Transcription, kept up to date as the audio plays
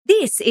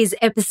This is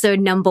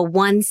episode number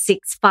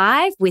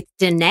 165 with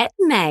Danette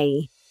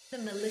May. The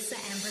Melissa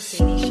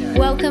Ambrosini Show.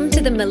 Welcome to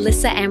the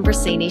Melissa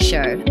Ambrosini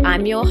Show.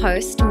 I'm your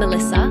host,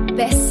 Melissa,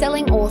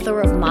 best-selling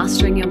author of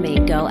Mastering Your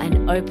Mean Girl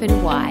and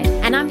Open Wide.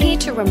 And I'm here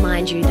to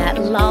remind you that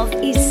love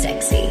is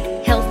sexy,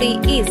 healthy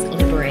is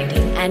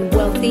liberating, and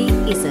wealthy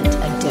isn't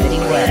a dirty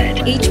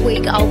word. Each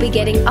week, I'll be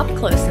getting up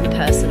close and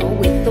personal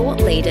with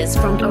thought leaders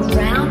from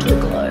around the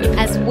globe,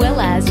 as well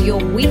as your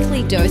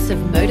weekly dose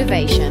of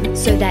motivation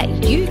so that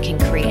you can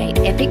create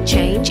epic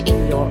change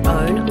in your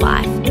own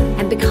life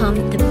and become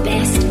the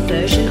best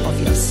version of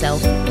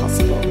yourself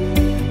possible.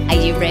 Are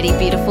you ready,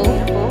 beautiful?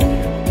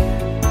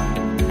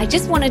 I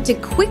just wanted to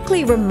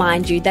quickly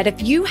remind you that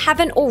if you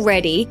haven't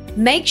already,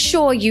 make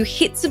sure you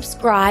hit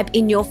subscribe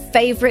in your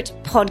favorite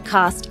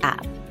podcast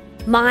app.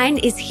 Mine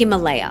is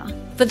Himalaya.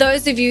 For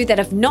those of you that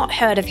have not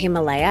heard of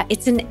Himalaya,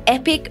 it's an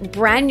epic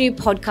brand new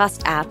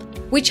podcast app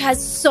which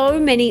has so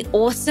many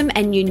awesome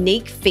and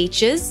unique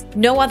features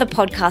no other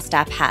podcast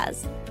app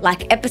has,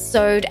 like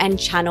episode and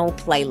channel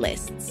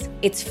playlists.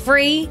 It's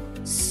free,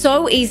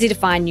 so easy to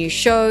find new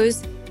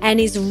shows, and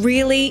is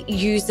really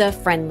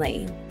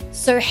user-friendly.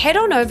 So head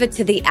on over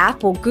to the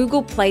app or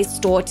Google Play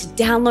Store to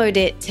download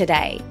it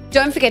today.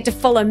 Don't forget to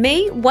follow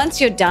me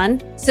once you're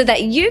done so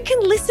that you can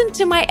listen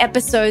to my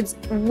episodes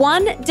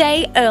one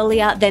day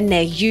earlier than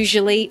they're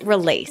usually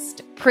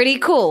released. Pretty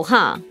cool,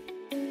 huh?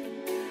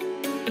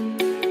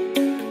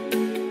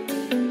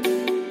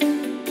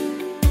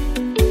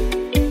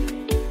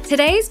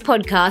 Today's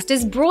podcast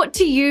is brought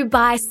to you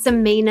by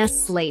Samina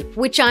Sleep,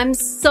 which I'm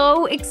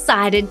so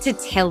excited to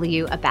tell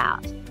you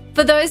about.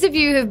 For those of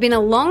you who've been a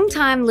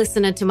long-time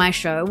listener to my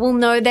show will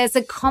know there's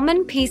a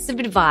common piece of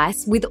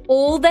advice with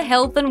all the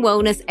health and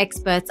wellness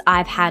experts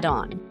I've had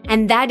on,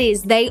 and that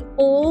is they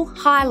all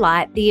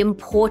highlight the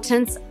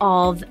importance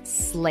of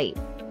sleep.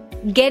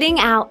 Getting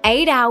our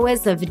 8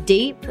 hours of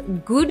deep,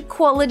 good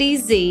quality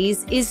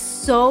Z's is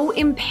so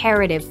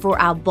imperative for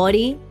our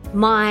body,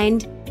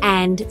 mind,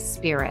 and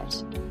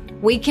spirit.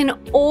 We can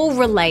all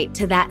relate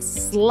to that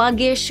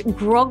sluggish,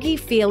 groggy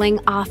feeling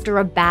after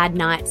a bad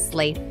night's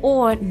sleep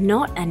or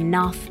not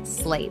enough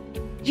sleep.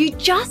 You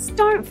just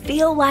don't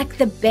feel like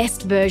the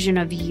best version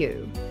of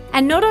you.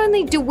 And not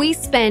only do we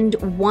spend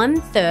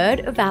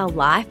 1/3 of our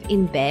life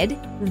in bed,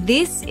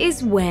 this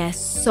is where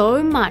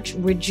so much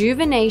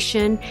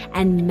rejuvenation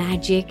and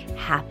magic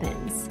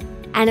happens.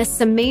 And a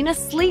Samina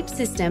sleep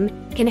system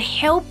can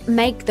help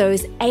make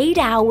those 8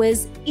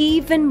 hours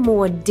even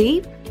more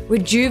deep,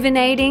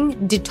 rejuvenating,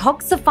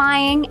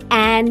 detoxifying,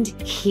 and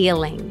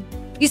healing.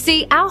 You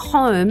see, our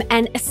home,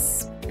 and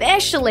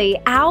especially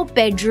our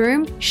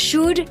bedroom,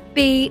 should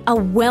be a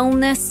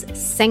wellness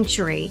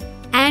sanctuary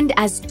and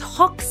as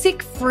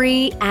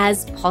toxic-free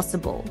as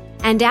possible.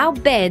 And our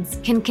beds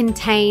can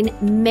contain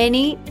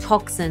many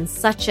toxins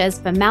such as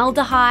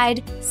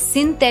formaldehyde,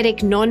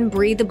 synthetic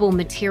non-breathable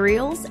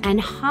materials,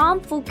 and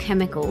harmful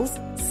chemicals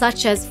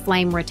such as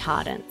flame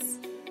retardants.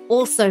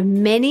 Also,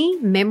 many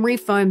memory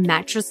foam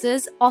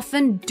mattresses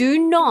often do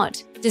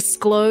not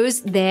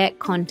disclose their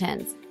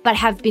contents, but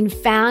have been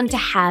found to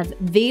have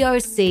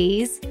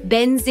VOCs,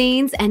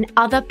 benzenes, and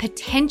other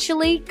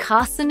potentially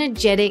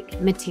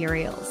carcinogenic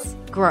materials.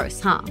 Gross,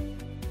 huh?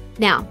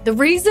 Now, the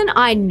reason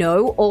I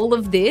know all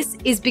of this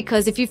is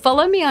because if you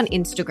follow me on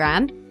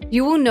Instagram,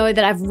 you will know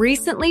that I've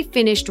recently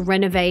finished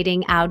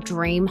renovating our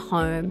dream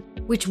home,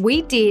 which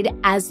we did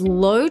as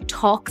low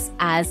tox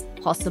as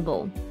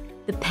possible.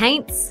 The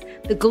paints,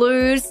 the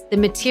glues, the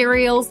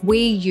materials we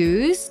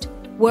used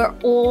were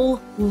all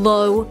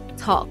low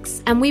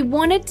tox. And we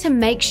wanted to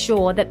make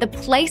sure that the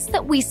place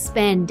that we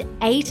spend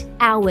 8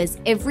 hours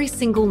every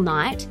single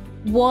night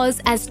was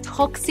as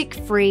toxic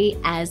free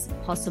as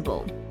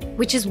possible,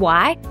 which is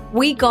why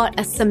we got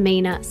a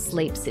Samina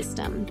sleep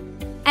system.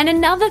 And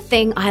another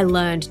thing I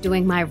learned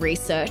doing my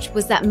research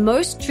was that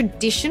most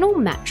traditional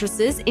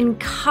mattresses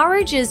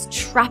encourages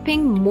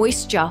trapping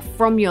moisture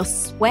from your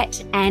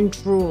sweat and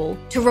drool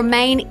to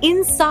remain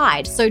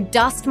inside so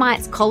dust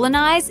mites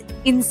colonize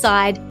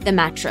inside the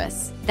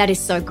mattress. That is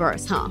so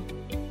gross, huh?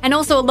 And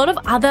also a lot of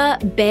other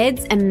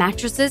beds and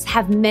mattresses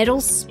have metal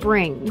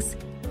springs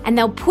and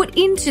they'll put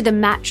into the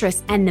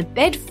mattress and the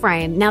bed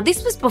frame. Now,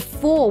 this was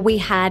before we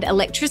had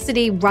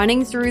electricity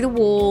running through the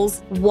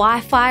walls,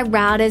 Wi-Fi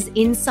routers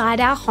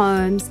inside our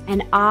homes,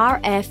 and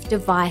RF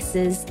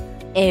devices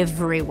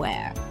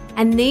everywhere.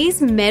 And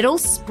these metal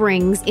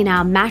springs in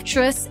our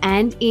mattress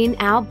and in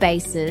our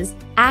bases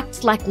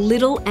act like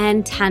little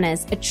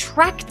antennas,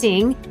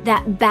 attracting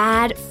that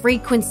bad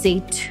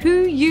frequency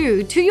to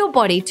you, to your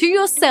body, to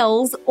your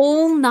cells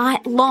all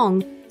night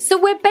long. So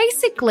we're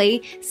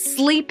basically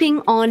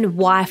sleeping on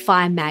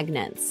Wi-Fi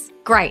magnets.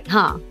 Great,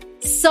 huh?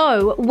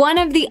 So one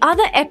of the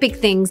other epic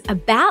things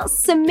about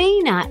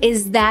Samina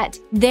is that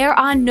there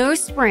are no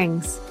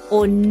springs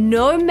or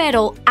no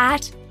metal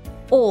at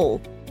all,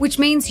 which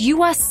means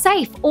you are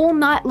safe all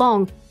night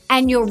long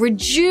and you're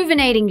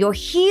rejuvenating, your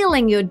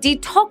healing, your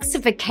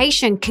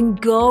detoxification can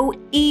go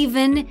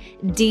even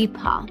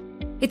deeper.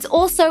 It's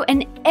also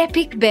an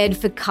epic bed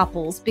for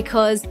couples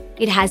because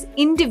it has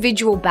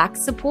individual back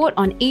support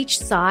on each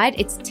side,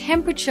 it's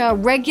temperature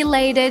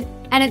regulated,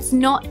 and it's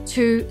not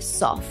too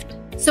soft.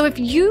 So if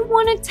you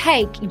want to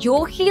take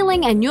your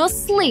healing and your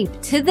sleep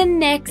to the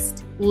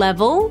next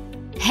level,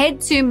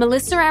 head to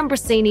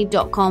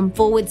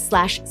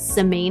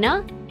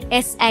melissaambrosini.com/Samina,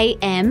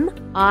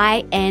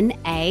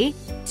 SAMINA,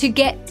 to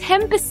get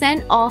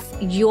 10% off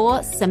your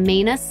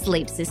Samina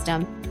sleep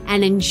system.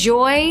 And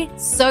enjoy,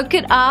 soak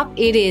it up.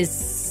 It is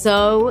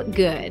so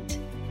good.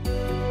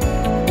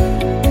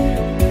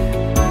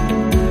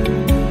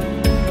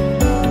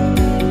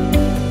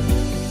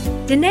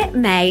 Danette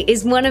May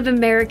is one of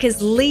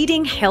America's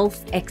leading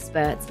health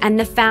experts and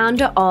the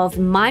founder of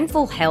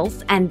Mindful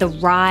Health and the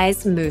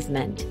Rise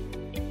movement.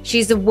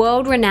 She's a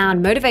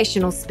world-renowned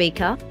motivational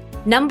speaker,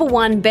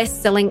 #1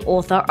 best-selling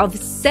author of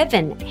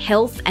 7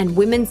 health and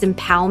women's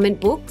empowerment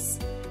books,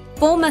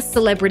 former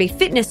celebrity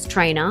fitness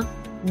trainer,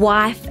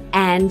 wife,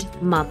 and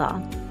mother.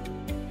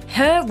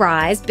 Her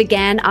rise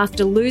began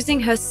after losing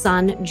her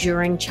son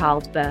during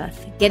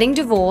childbirth, getting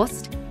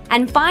divorced,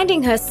 and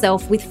finding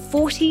herself with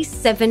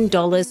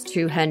 $47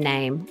 to her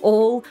name,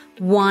 all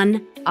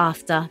one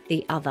after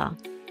the other.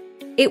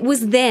 It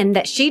was then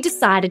that she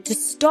decided to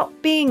stop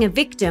being a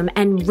victim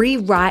and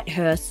rewrite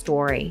her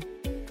story.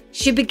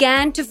 She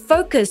began to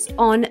focus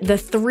on the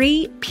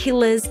 3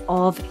 pillars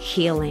of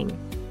healing.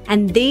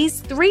 And these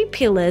 3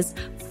 pillars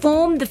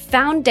form the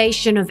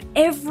foundation of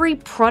every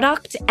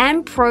product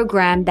and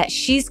program that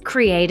she's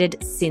created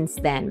since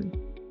then.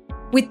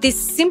 With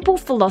this simple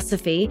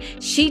philosophy,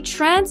 she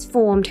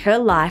transformed her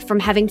life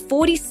from having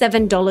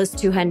 $47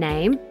 to her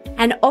name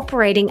and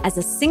operating as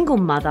a single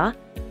mother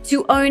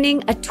to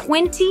owning a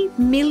 $20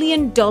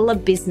 million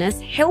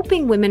business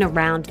helping women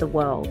around the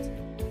world.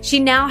 She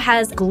now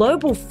has a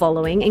global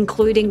following,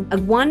 including a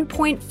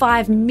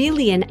 1.5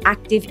 million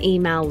active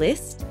email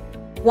list,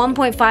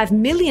 1.5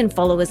 million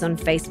followers on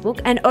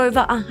Facebook, and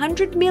over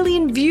 100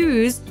 million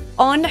views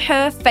on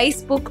her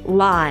Facebook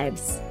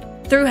Lives.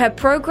 Through her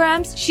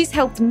programs, she's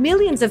helped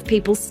millions of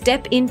people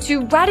step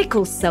into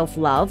radical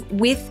self-love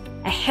with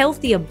a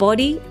healthier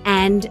body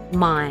and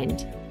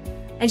mind.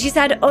 And she's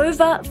had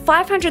over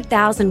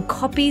 500,000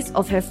 copies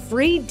of her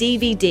free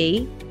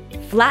DVD,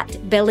 Flat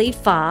Belly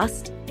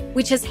Fast,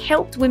 which has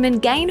helped women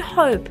gain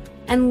hope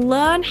and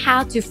learn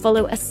how to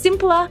follow a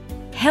simpler,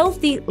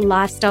 healthy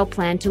lifestyle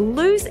plan to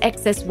lose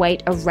excess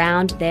weight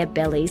around their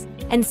bellies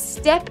and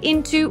step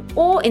into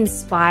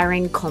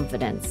awe-inspiring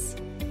confidence.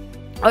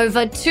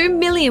 Over 2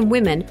 million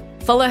women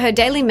follow her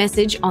daily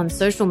message on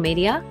social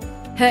media.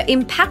 Her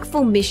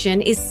impactful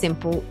mission is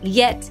simple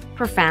yet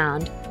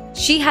profound.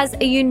 She has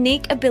a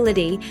unique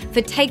ability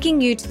for taking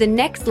you to the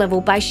next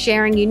level by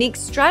sharing unique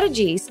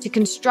strategies to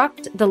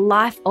construct the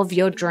life of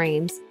your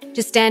dreams,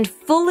 to stand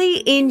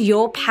fully in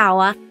your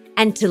power,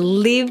 and to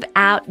live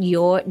out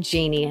your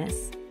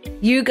genius.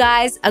 You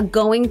guys are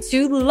going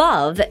to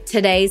love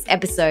today's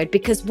episode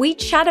because we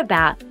chat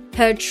about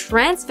her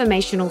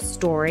transformational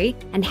story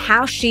and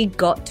how she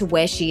got to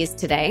where she is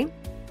today,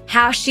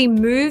 how she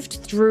moved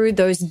through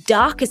those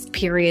darkest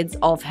periods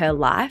of her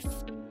life,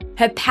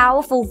 her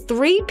powerful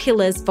 3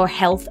 pillars for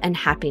health and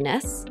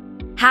happiness,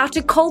 how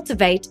to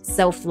cultivate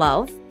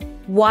self-love,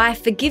 why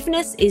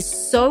forgiveness is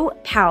so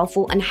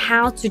powerful and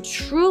how to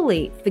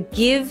truly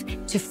forgive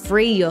to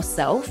free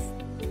yourself,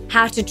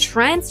 how to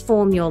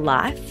transform your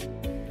life,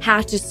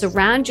 how to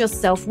surround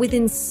yourself with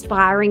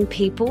inspiring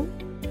people,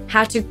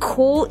 how to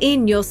call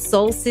in your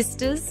soul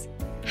sisters,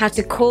 how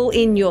to call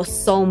in your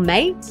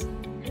soulmate,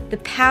 the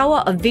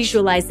power of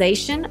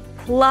visualization,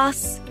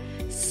 plus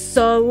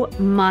so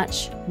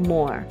much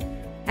more.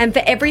 And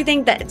for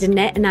everything that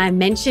Danette and I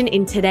mention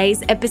in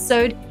today's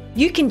episode,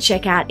 you can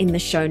check out in the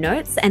show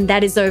notes, and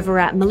that is over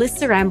at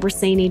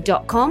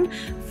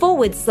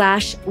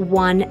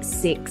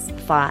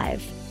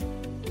melissaambrosini.com/165.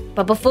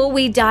 But before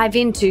we dive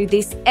into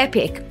this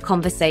epic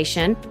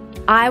conversation,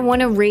 I want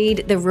to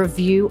read the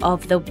review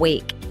of the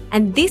week.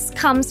 And this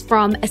comes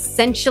from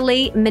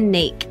Essentially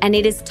Monique, and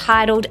it is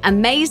titled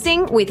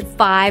Amazing with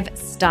 5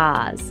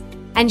 stars.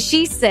 And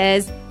she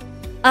says,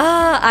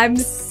 I'm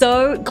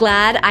so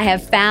glad I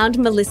have found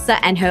Melissa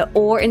and her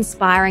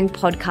awe-inspiring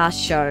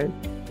podcast show.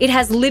 It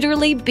has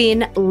literally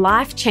been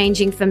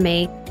life-changing for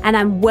me, and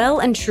I'm well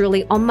and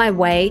truly on my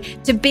way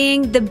to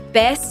being the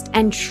best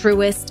and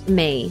truest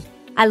me.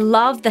 I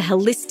love the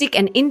holistic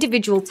and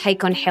individual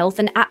take on health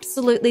and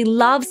absolutely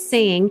love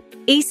seeing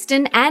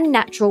Eastern and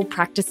natural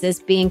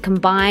practices being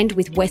combined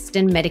with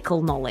Western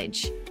medical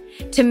knowledge.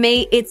 To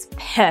me, it's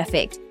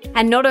perfect.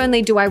 And not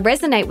only do I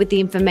resonate with the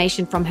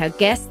information from her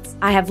guests,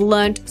 I have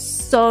learned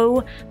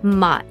so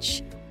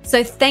much.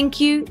 So thank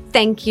you,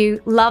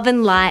 love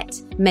and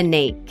light,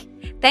 Monique.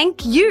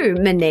 Thank you,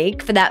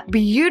 Monique, for that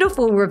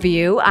beautiful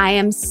review. I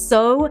am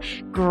so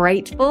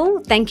grateful.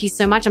 Thank you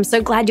so much. I'm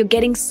so glad you're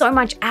getting so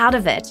much out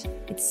of it.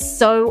 It's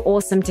so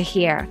awesome to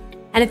hear.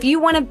 And if you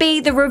want to be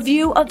the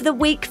review of the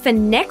week for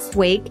next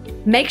week,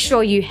 make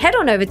sure you head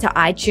on over to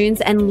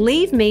iTunes and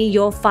leave me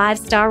your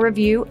 5-star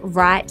review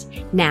right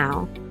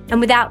now. And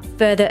without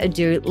further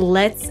ado,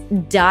 let's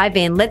dive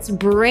in. Let's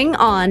bring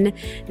on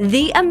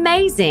the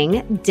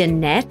amazing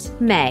Danette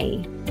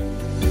May.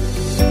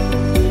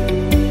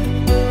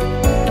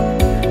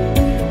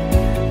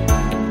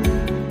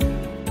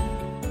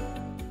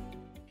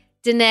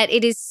 Danette,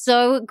 it is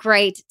so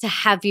great to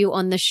have you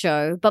on the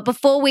show. But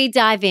before we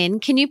dive in,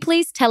 can you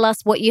please tell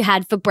us what you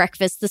had for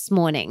breakfast this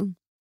morning?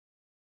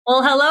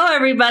 Well, hello,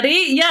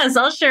 everybody. Yes,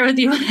 I'll share with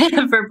you what I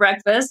had for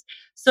breakfast.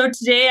 So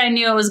today I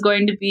knew it was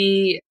going to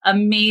be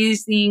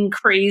amazing,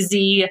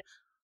 crazy,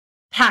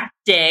 packed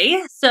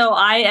day. So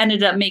I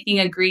ended up making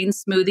a green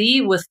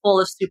smoothie with full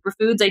of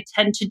superfoods. I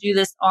tend to do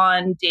this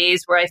on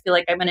days where I feel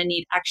like I'm going to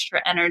need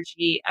extra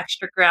energy,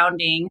 extra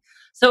grounding.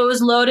 So it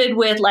was loaded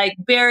with like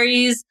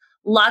berries,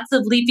 lots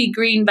of leafy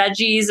green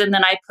veggies, and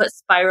then I put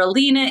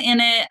spirulina in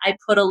it. I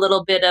put a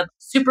little bit of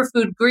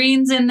superfood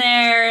greens in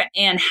there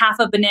and half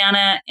a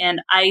banana and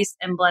ice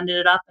and blended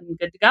it up and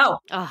good to go.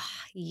 Oh,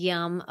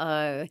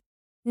 yum-o.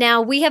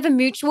 Now, we have a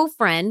mutual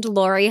friend,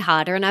 Lori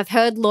Harder, and I've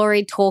heard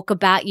Lori talk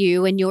about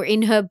you and you're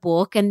in her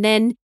book. And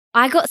then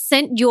I got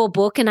sent your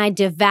book and I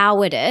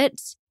devoured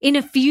it in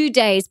a few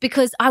days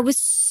because I was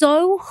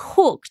so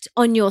hooked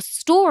on your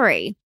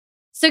story.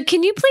 So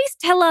can you please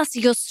tell us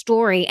your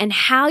story and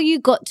how you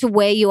got to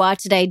where you are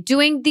today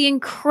doing the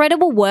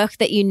incredible work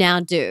that you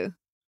now do?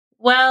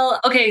 Well,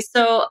 okay,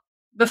 so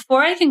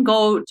before I can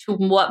go to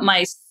what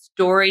my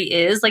story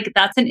is, like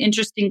that's an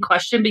interesting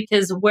question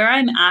because where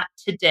I'm at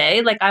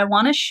today, like I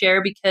want to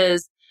share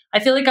because I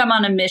feel like I'm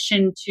on a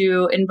mission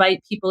to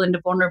invite people into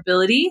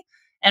vulnerability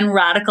and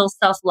radical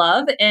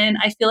self-love. And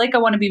I feel like I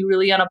want to be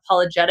really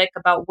unapologetic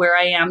about where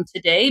I am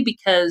today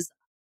because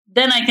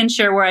then I can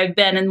share where I've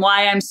been and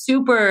why I'm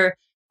super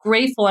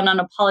grateful and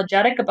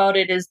unapologetic about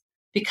it is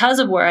because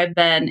of where I've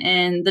been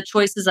and the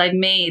choices I've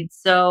made.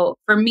 So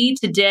for me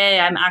today,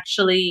 I'm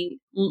actually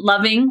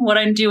loving what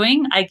I'm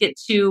doing. I get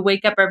to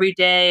wake up every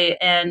day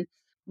and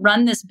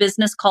run this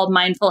business called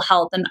Mindful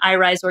Health and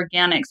iRise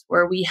Organics,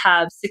 where we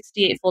have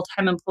 68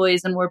 full-time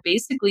employees. And we're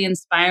basically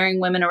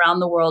inspiring women around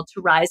the world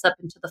to rise up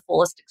into the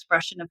fullest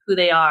expression of who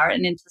they are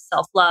and into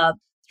self-love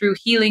through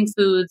healing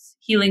foods,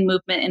 healing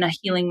movement, and a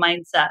healing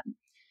mindset.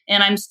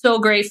 And I'm so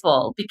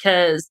grateful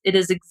because it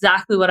is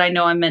exactly what I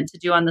know I'm meant to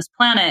do on this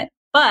planet.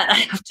 But I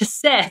have to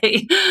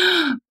say,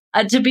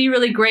 to be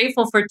really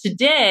grateful for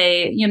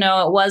today, you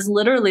know, it was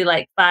literally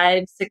like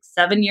 5, 6,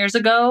 7 years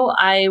ago.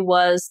 I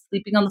was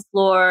sleeping on the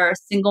floor,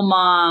 single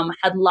mom,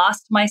 had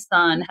lost my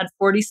son, had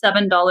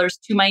 $47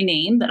 to my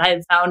name that I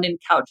had found in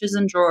couches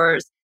and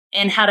drawers,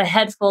 and had a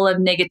head full of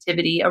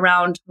negativity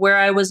around where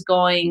I was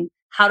going,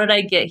 how did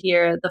I get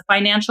here, the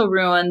financial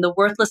ruin, the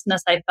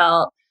worthlessness I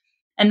felt.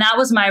 And that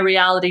was my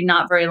reality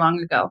not very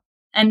long ago.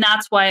 And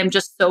that's why I'm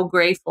just so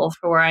grateful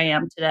for where I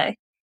am today.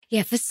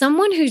 Yeah, for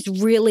someone who's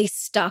really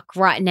stuck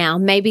right now,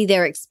 maybe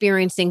they're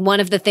experiencing one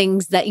of the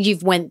things that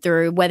you've went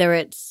through, whether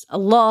it's a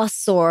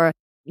loss or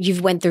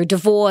you've went through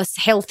divorce,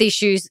 health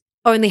issues,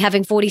 only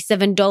having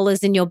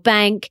 $47 in your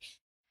bank.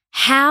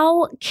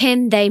 How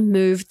can they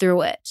move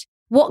through it?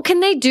 What can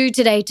they do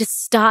today to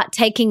start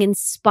taking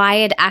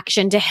inspired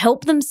action to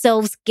help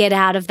themselves get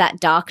out of that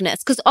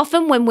darkness? Because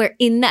often when we're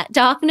in that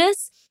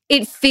darkness,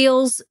 it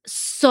feels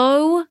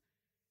so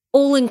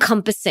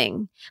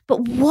all-encompassing.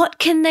 But what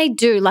can they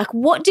do? Like,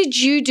 what did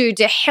you do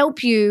to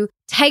help you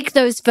take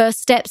those first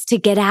steps to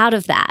get out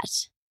of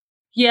that?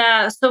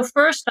 Yeah. So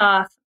first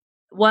off,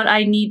 what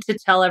I need to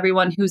tell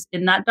everyone who's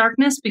in that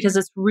darkness, because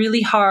it's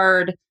really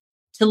hard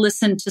to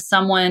listen to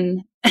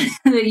someone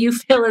that you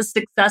feel is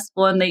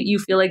successful and that you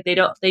feel like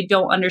they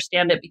don't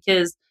understand it,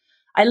 because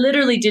I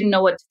literally didn't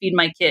know what to feed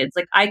my kids.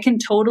 Like I can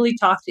totally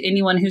talk to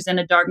anyone who's in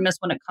a darkness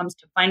when it comes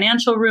to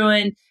financial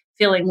ruin,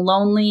 feeling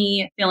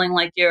lonely, feeling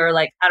like you're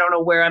like, I don't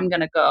know where I'm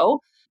going to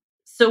go.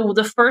 So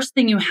the first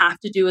thing you have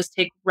to do is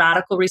take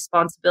radical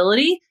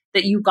responsibility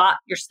that you got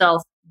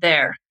yourself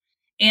there.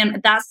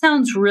 And that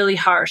sounds really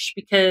harsh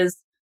because,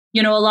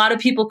 you know, a lot of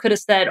people could have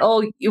said,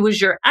 oh, it was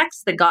your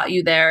ex that got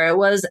you there. It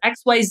was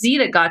XYZ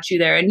that got you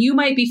there. And you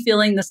might be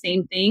feeling the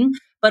same thing,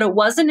 but it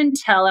wasn't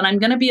until, and I'm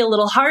going to be a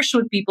little harsh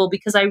with people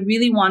because I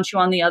really want you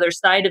on the other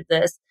side of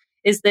this,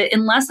 is that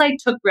unless I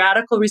took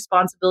radical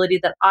responsibility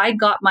that I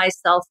got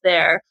myself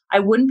there, I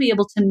wouldn't be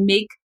able to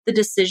make the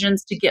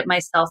decisions to get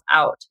myself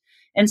out.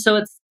 And so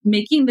it's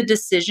making the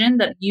decision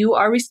that you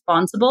are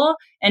responsible,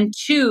 and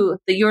two,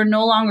 that you're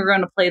no longer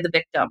going to play the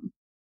victim,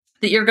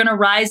 that you're going to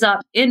rise up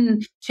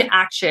into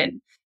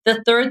action.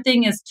 The third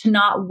thing is to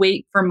not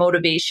wait for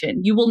motivation.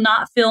 You will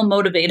not feel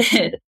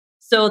motivated.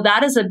 So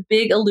that is a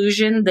big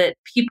illusion that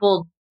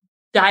people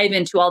dive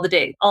into all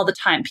the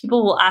time.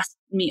 People will ask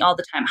me all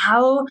the time,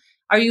 how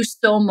are you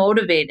so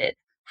motivated?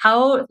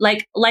 How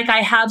like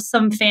I have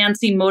some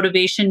fancy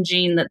motivation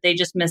gene that they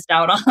just missed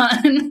out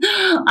on.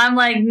 I'm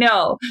like,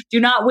 no,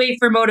 do not wait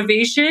for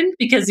motivation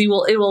because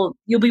you'll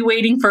be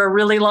waiting for a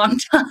really long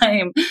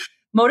time.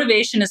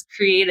 Motivation is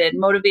created.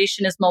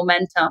 Motivation is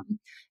momentum.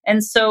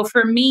 And so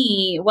for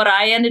me, what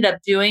I ended up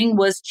doing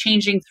was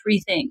changing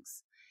 3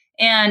 things.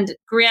 And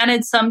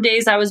granted, some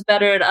days I was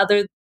better at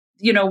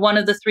one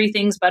of the three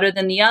things better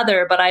than the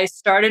other. But I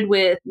started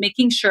with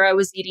making sure I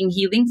was eating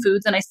healing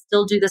foods. And I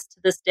still do this to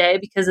this day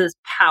because it's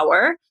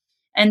power.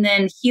 And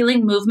then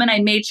healing movement,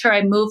 I made sure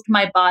I moved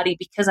my body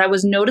because I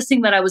was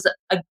noticing that I was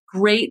a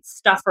great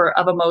stuffer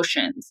of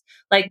emotions,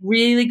 like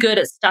really good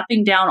at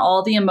stuffing down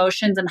all the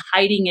emotions and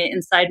hiding it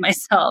inside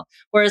myself.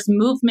 Whereas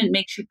movement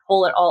makes you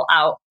pull it all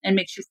out and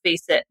makes you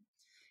face it.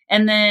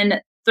 And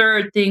then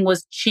third thing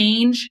was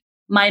change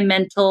my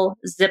mental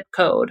zip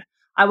code.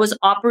 I was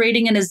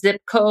operating in a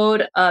zip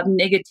code of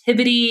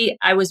negativity.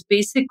 I was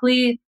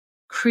basically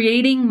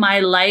creating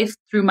my life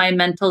through my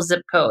mental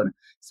zip code.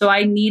 So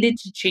I needed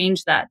to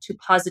change that to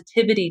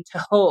positivity,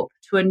 to hope,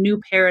 to a new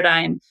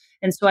paradigm.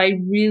 And so I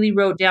really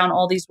wrote down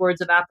all these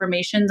words of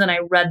affirmations and I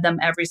read them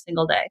every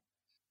single day.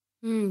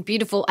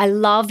 Beautiful. I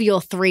love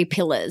your 3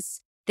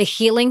 pillars: the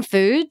healing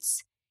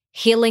foods,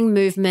 healing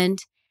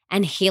movement,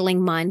 and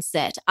healing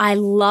mindset. I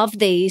love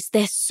these.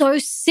 They're so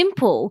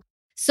simple.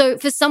 So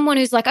for someone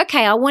who's like,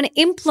 okay, I want to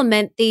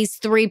implement these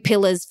 3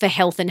 pillars for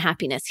health and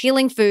happiness: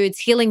 healing foods,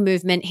 healing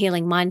movement,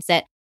 healing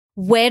mindset.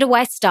 Where do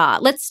I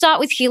start? Let's start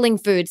with healing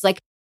foods. Like,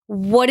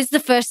 what is the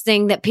first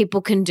thing that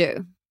people can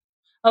do?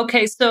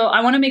 Okay, so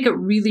I want to make it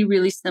really,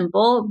 really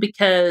simple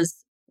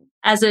because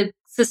as a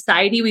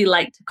society, we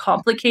like to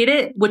complicate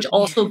it, which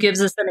also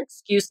gives us an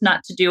excuse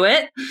not to do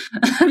it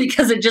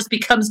because it just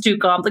becomes too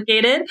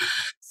complicated.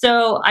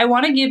 So I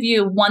want to give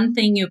you one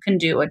thing you can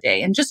do a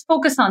day and just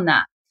focus on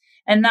that.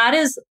 And that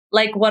is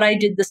like what I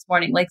did this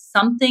morning, like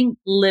something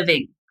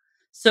living.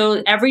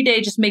 So every day,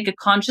 just make a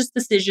conscious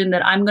decision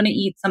that I'm going to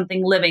eat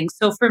something living.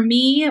 So for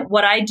me,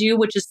 what I do,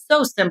 which is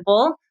so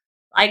simple,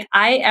 like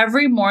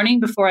every morning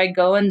before I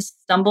go and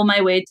stumble my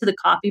way to the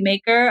coffee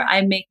maker,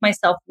 I make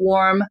myself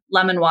warm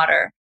lemon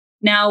water.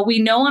 Now, we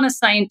know on a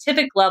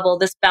scientific level,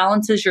 this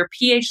balances your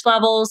pH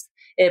levels,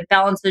 it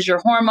balances your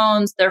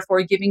hormones,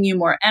 therefore giving you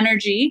more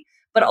energy.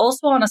 But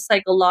also on a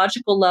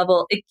psychological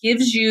level, it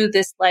gives you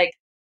this like,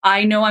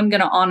 I know I'm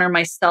going to honor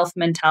myself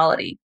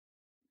mentality.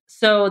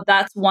 So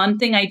that's one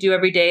thing I do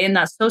every day. And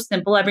that's so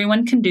simple.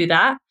 Everyone can do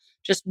that.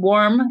 Just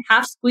warm,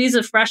 half squeeze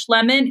of fresh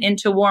lemon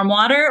into warm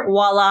water.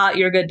 Voila,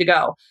 you're good to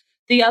go.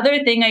 The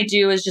other thing I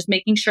do is just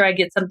making sure I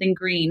get something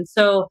green.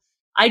 So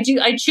I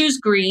choose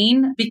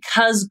green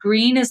because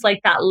green is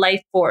like that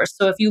life force.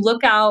 So if you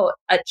look out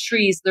at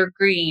trees, they're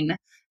green.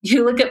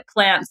 You look at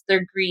plants,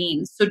 they're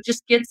green. So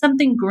just get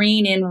something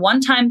green in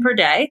one time per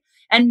day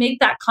and make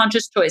that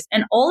conscious choice.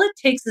 And all it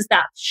takes is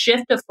that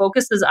shift of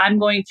focus is I'm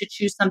going to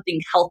choose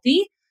something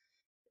healthy.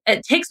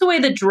 It takes away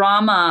the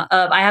drama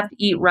of I have to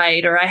eat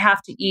right, or I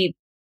have to eat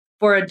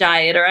for a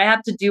diet, or I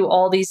have to do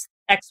all these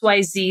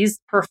XYZs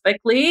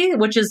perfectly,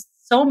 which is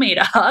so made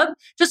up.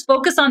 Just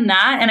focus on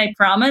that. And I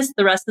promise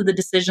the rest of the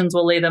decisions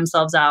will lay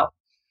themselves out.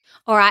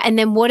 All right. And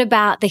then what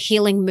about the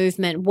healing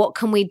movement? What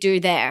can we do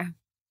there?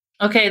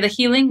 Okay, the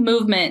healing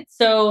movement.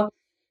 So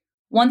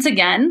once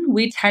again,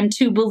 we tend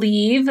to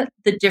believe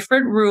the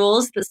different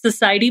rules that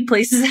society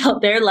places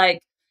out there,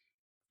 like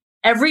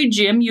every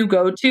gym you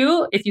go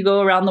to, if you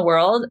go around the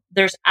world,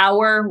 there's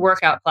hour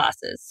workout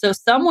classes. So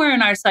somewhere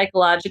in our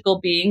psychological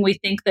being, we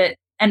think that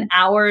an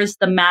hour is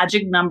the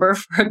magic number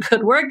for a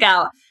good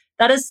workout.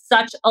 That is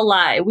such a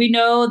lie. We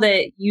know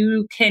that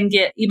you can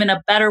get even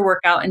a better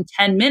workout in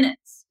 10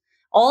 minutes,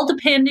 all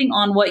depending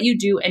on what you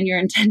do and your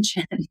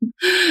intention.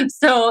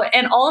 So,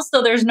 and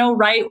also there's no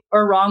right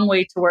or wrong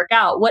way to work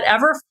out,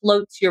 whatever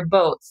floats your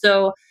boat.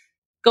 So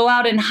go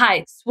out and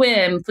hike,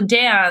 swim,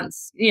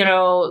 dance,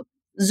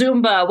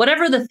 Zumba,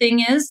 whatever the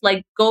thing is,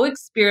 like go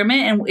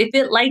experiment. And if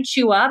it lights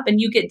you up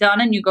and you get done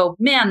and you go,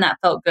 man, that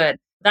felt good.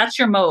 That's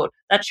your mode.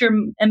 That's your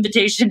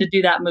invitation to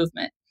do that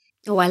movement.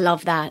 Oh, I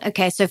love that.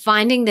 Okay. So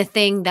finding the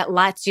thing that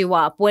lights you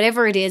up,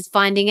 whatever it is,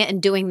 finding it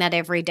and doing that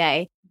every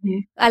day. Mm-hmm.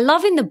 I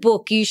love in the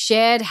book, you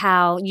shared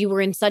how you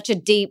were in such a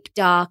deep,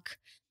 dark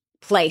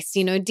place,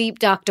 deep,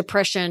 dark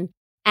depression.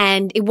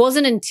 And it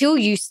wasn't until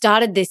you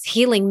started this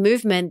healing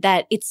movement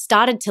that it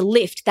started to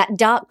lift, that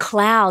dark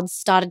clouds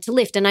started to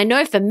lift. And I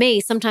know for me,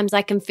 sometimes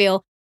I can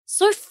feel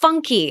so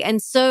funky and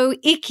so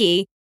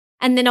icky.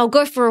 And then I'll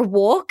go for a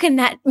walk and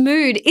that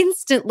mood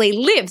instantly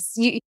lifts.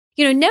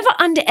 Never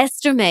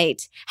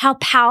underestimate how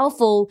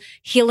powerful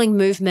healing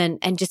movement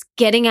and just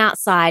getting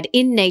outside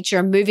in nature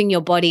and moving your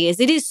body is.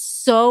 It is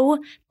so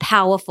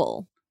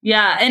powerful.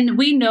 Yeah. And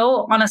we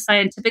know on a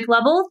scientific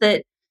level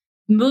that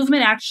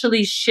movement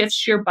actually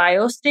shifts your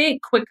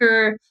biostate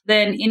quicker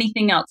than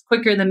anything else,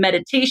 quicker than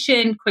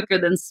meditation, quicker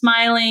than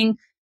smiling.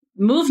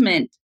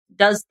 Movement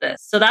does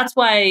this. So that's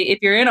why if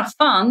you're in a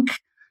funk,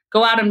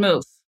 go out and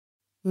move.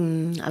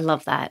 I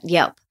love that.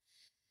 Yep.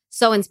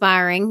 So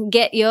inspiring.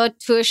 Get your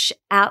tush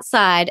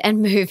outside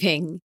and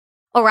moving.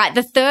 All right.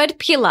 The third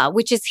pillar,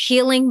 which is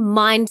healing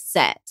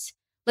mindset.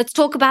 Let's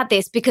talk about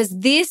this because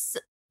this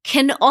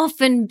can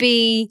often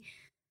be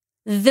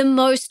the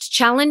most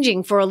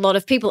challenging for a lot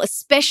of people,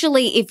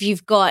 especially if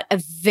you've got a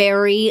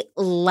very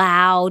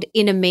loud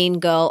inner mean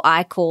girl,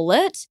 I call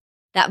it,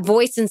 that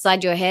voice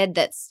inside your head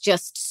that's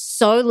just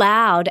so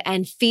loud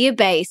and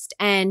fear-based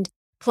and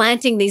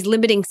planting these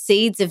limiting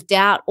seeds of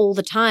doubt all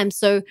the time.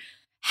 So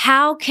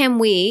how can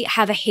we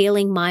have a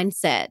healing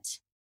mindset?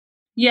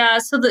 Yeah.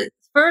 So the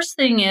first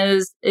thing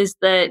is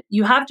that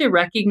you have to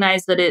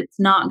recognize that it's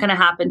not going to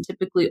happen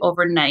typically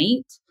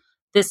overnight.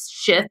 This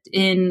shift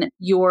in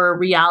your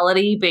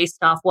reality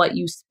based off what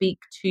you speak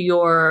to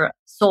your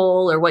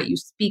soul or what you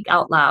speak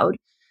out loud.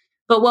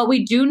 But what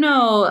we do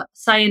know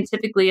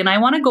scientifically, and I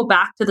want to go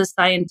back to the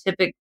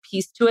scientific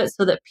piece to it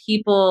so that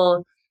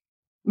people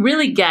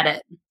really get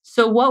it.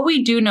 So what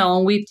we do know,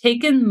 and we've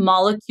taken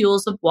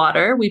molecules of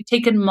water, we've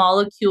taken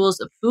molecules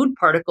of food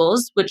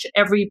particles, which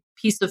every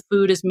piece of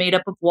food is made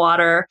up of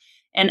water.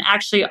 And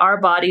actually our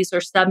bodies are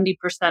 70%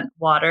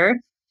 water.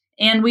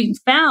 And we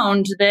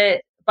found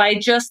that by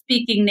just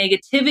speaking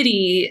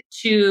negativity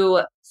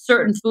to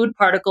certain food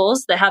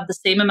particles that have the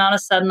same amount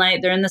of sunlight,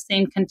 they're in the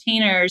same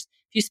containers.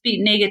 If you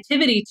speak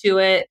negativity to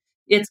it,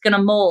 it's going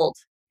to mold.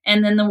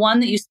 And then the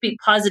one that you speak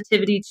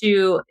positivity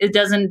to, it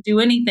doesn't do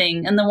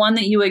anything. And the one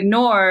that you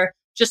ignore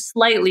just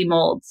slightly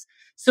molds.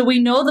 So we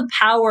know the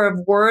power of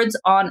words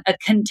on a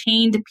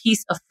contained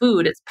piece of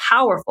food. It's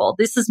powerful.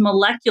 This is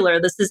molecular.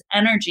 This is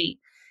energy.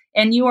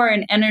 And you are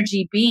an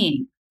energy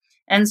being.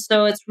 And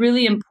so it's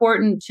really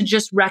important to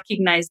just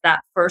recognize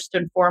that first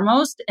and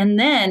foremost. And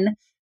then,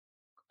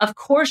 of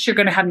course, you're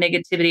going to have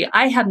negativity.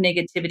 I have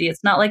negativity.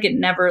 It's not like it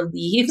never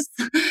leaves.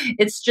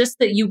 It's just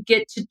that you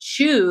get to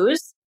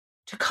choose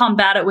to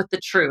combat it with the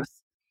truth.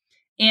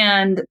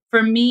 And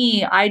for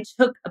me, I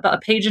took about a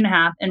page and a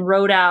half and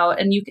wrote out,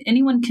 and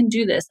anyone can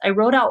do this. I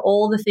wrote out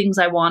all the things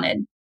I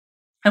wanted.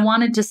 I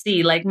wanted to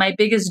see like my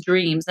biggest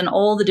dreams in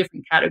all the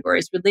different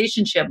categories: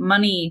 relationship,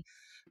 money,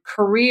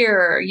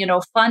 career,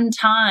 fun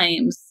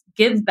times,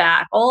 give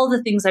back, all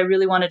the things I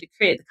really wanted to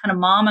create, the kind of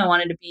mom I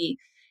wanted to be.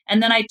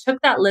 And then I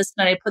took that list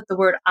and I put the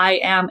word I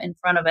am in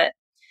front of it.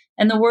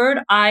 And the word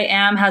I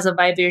am has a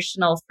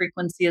vibrational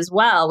frequency as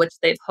well, which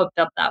they've hooked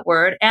up that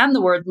word. And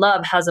the word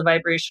love has a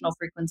vibrational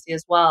frequency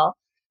as well.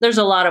 There's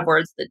a lot of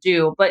words that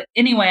do. But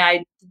anyway,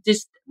 I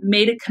just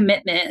made a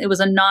commitment. It was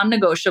a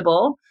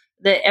non-negotiable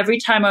that every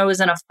time I was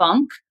in a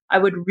funk, I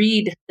would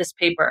read this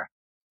paper.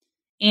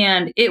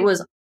 And it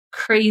was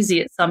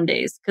crazy at some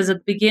days because at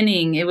the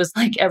beginning, it was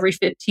like every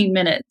 15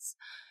 minutes.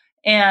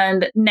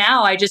 And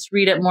now I just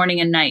read it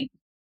morning and night.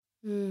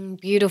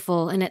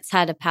 Beautiful. And it's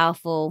had a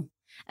powerful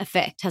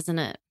effect, hasn't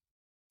it?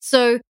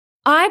 So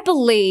I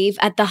believe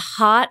at the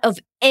heart of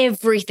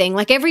everything,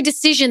 like every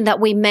decision that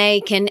we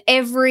make and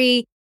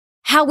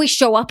how we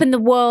show up in the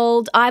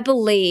world, I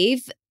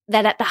believe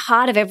that at the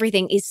heart of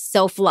everything is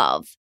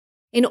self-love.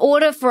 In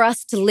order for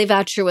us to live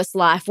our truest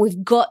life,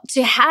 we've got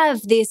to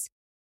have this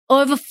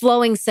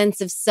overflowing sense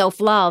of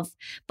self-love.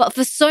 But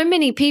for so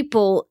many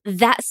people,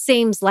 that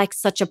seems like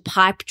such a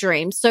pipe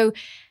dream. So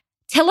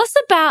tell us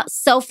about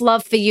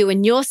self-love for you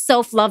and your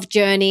self-love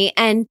journey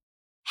and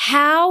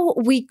how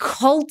we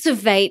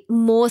cultivate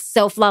more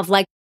self-love.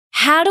 Like,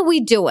 how do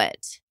we do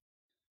it?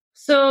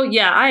 So,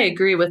 yeah, I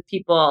agree with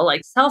people.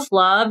 Like,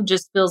 self-love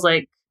just feels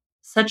like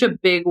such a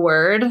big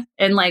word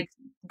and like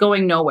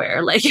going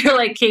nowhere. Like, you're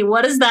like, okay,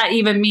 what does that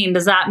even mean?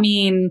 Does that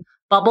mean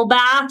bubble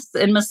baths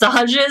and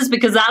massages?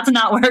 Because that's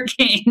not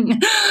working.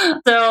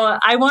 So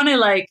I want to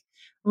like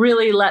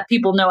really let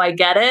people know I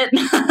get it.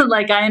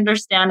 Like, I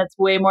understand it's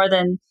way more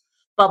than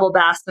bubble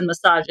baths and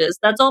massages.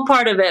 That's all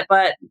part of it,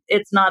 but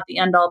it's not the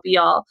end all be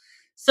all.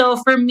 So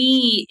for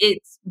me,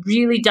 it's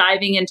really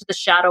diving into the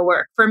shadow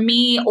work. For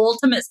me,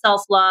 ultimate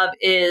self-love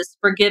is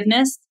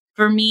forgiveness.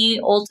 For me,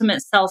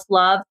 ultimate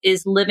self-love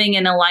is living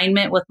in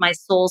alignment with my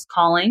soul's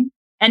calling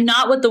and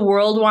not what the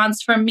world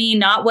wants from me,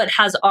 not what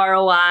has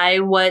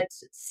ROI, what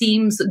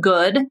seems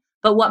good,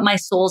 but what my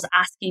soul's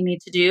asking me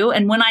to do.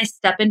 And when I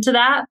step into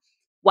that,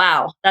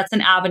 wow, that's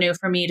an avenue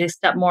for me to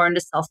step more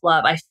into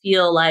self-love. I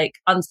feel like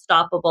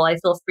unstoppable. I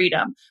feel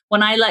freedom.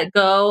 When I let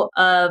go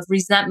of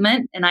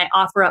resentment and I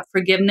offer up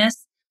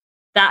forgiveness,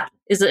 that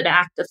is an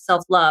act of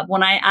self-love.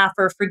 When I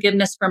offer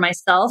forgiveness for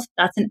myself,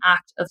 that's an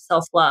act of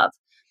self-love.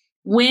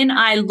 When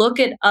I look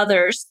at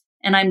others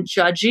and I'm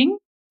judging,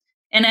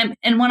 and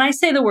when I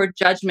say the word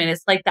judgment,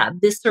 it's like that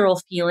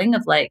visceral feeling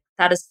of like,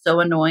 that is so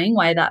annoying.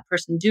 Why is that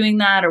person doing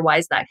that? Or why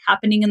is that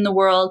happening in the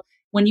world?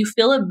 When you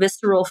feel a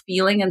visceral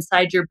feeling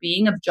inside your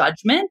being of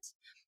judgment,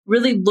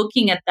 really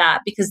looking at that,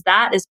 because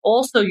that is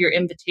also your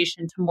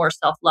invitation to more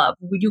self-love.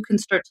 You can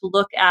start to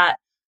look at,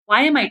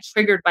 why am I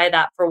triggered by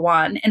that for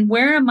one? And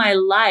where in my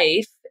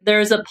life,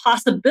 there's a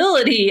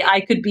possibility I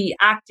could be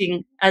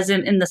acting as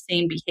in the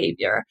same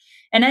behavior.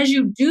 And as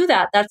you do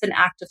that, that's an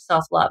act of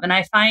self-love. And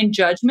I find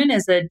judgment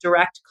is a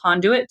direct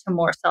conduit to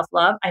more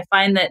self-love. I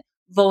find that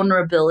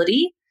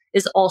vulnerability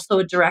is also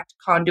a direct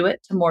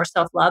conduit to more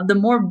self-love. The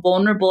more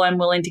vulnerable I'm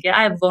willing to get,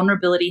 I have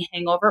vulnerability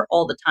hangover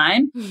all the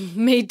time.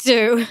 Me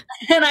too.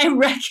 And I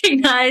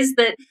recognize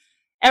that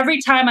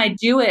every time I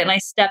do it and I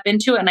step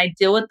into it and I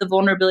deal with the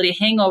vulnerability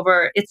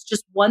hangover, it's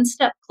just one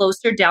step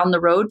closer down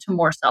the road to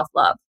more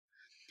self-love.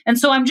 And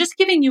so I'm just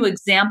giving you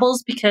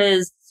examples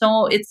because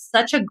it's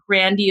such a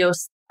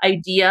grandiose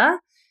idea.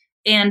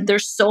 And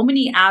there's so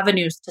many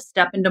avenues to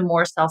step into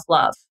more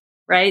self-love,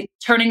 right?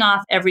 Turning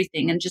off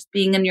everything and just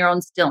being in your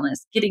own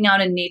stillness, getting out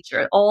in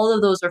nature. All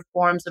of those are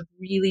forms of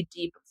really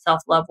deep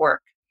self-love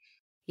work.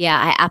 Yeah,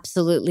 I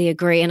absolutely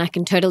agree. And I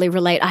can totally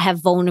relate. I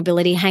have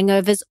vulnerability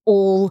hangovers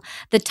all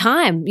the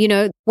time.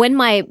 When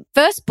my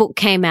first book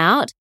came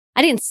out,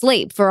 I didn't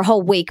sleep for a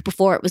whole week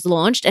before it was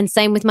launched. And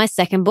same with my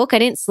second book. I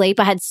didn't sleep.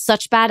 I had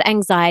such bad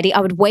anxiety. I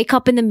would wake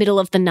up in the middle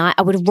of the night.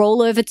 I would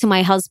roll over to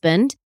my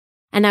husband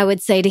and I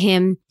would say to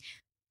him,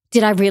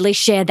 did I really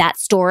share that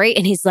story?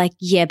 And he's like,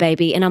 yeah,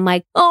 baby. And I'm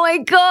like, oh my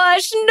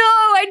gosh,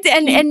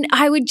 no. And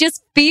I would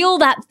just feel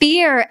that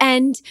fear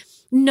and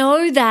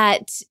know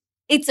that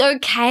it's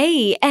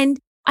okay. And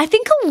I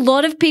think a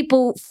lot of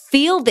people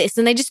feel this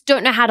and they just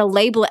don't know how to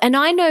label it. And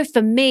I know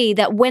for me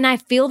that when I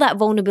feel that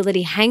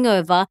vulnerability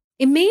hangover,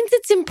 it means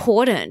it's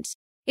important.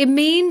 It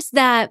means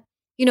that,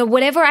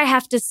 whatever I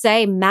have to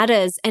say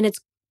matters and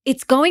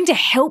it's going to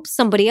help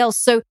somebody else.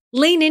 So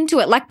lean into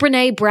it. Like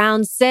Brene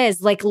Brown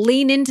says,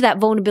 lean into that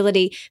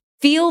vulnerability,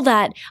 feel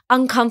that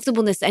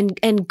uncomfortableness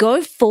and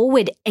go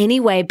forward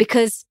anyway,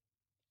 because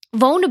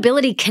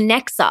vulnerability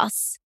connects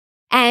us.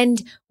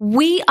 And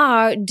we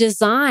are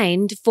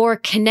designed for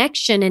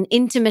connection and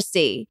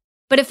intimacy.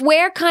 But if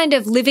we're kind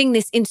of living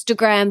this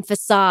Instagram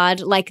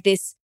facade, like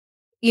this,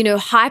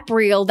 hype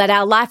reel that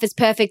our life is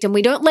perfect and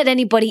we don't let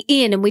anybody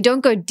in and we don't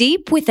go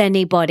deep with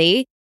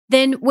anybody,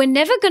 then we're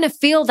never going to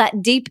feel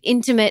that deep,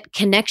 intimate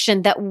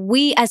connection that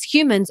we as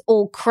humans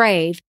all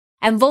crave.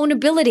 And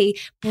vulnerability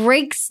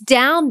breaks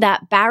down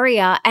that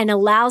barrier and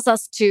allows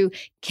us to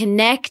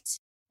connect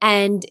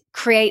and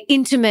create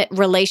intimate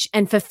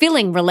and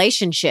fulfilling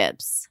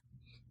relationships.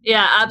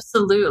 Yeah,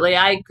 absolutely.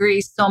 I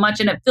agree so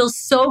much. And it feels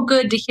so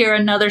good to hear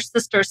another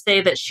sister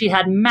say that she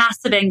had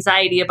massive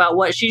anxiety about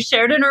what she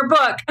shared in her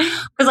book,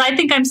 because I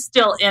think I'm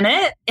still in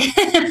it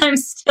and I'm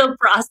still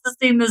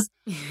processing this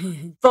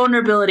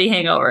vulnerability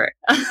hangover.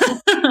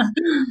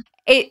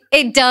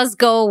 It does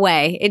go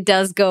away. It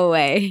does go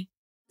away.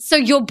 So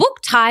your book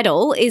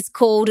title is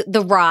called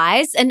The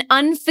Rise, An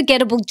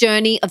Unforgettable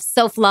Journey of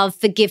Self-Love,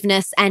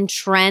 Forgiveness, and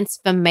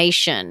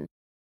Transformation.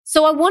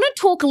 So I want to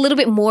talk a little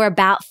bit more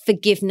about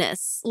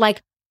forgiveness,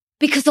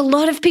 because a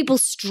lot of people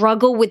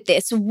struggle with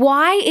this.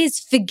 Why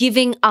is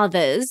forgiving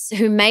others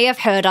who may have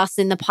hurt us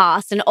in the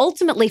past and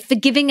ultimately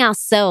forgiving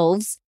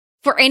ourselves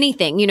for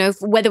anything,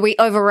 whether we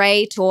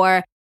overate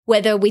or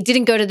whether we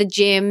didn't go to the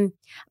gym,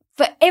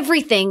 for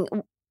everything,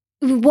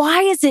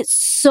 why is it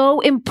so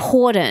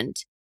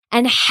important?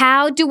 And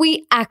how do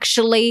we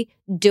actually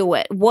do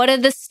it? What are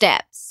the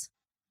steps?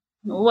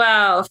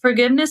 Wow.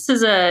 Forgiveness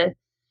is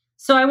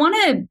So I want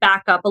to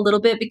back up a little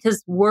bit,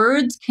 because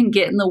words can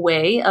get in the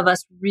way of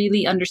us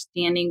really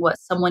understanding what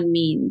someone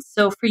means.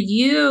 So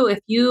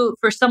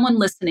for someone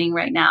listening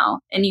right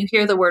now and you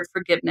hear the word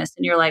forgiveness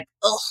and you're like,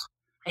 oh,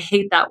 I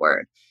hate that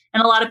word.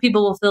 And a lot of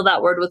people will fill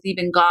that word with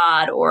even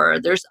God, or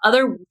there's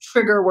other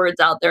trigger words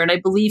out there. And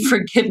I believe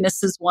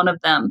forgiveness is one of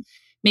them.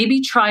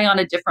 Maybe try on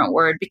a different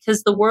word,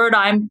 because the word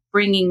I'm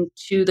bringing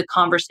to the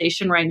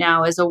conversation right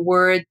now is a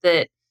word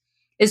that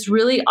is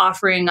really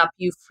offering up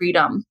you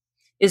freedom,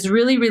 is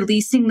really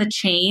releasing the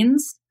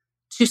chains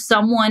to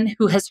someone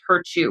who has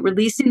hurt you,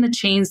 releasing the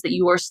chains that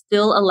you are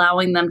still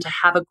allowing them to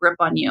have a grip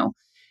on you.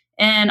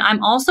 And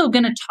I'm also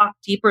going to talk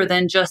deeper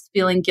than just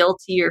feeling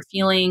guilty or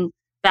feeling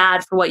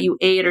bad for what you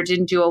ate or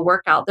didn't do a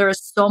workout. There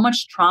is so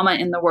much trauma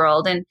in the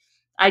world. And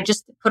I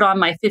just put on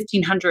my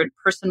 1,500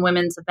 person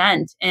women's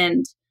event.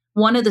 And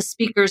one of the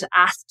speakers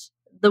asked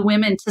the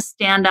women to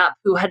stand up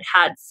who had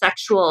had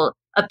sexual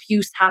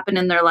abuse happen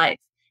in their life.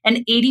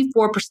 And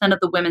 84% of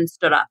the women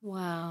stood up.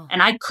 Wow.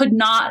 And I could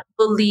not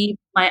believe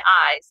my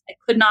eyes. I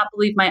could not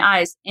believe my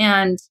eyes.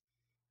 And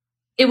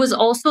it was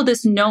also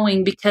this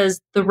knowing, because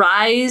the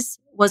rise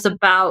was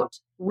about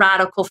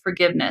radical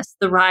forgiveness.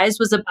 The rise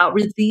was about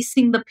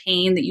releasing the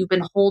pain that you've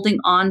been holding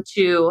on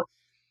to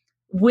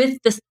with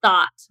this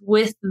thought,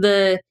 with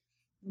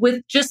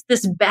just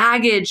this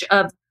baggage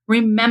of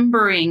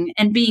remembering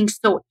and being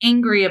so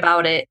angry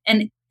about it.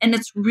 And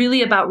it's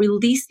really about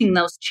releasing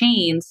those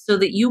chains so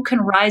that you can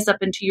rise up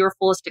into your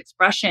fullest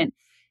expression,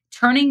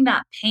 turning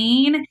that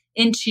pain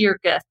into your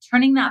gift,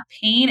 turning that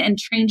pain and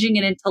changing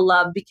it into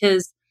love,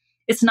 because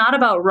it's not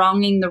about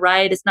wronging the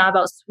right. It's not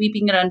about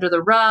sweeping it under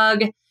the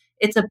rug.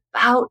 It's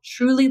about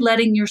truly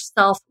letting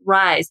yourself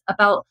rise,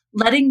 about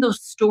letting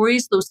those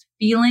stories, those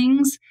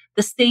feelings,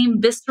 the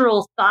same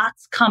visceral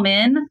thoughts come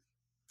in,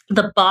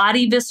 the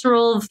body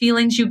visceral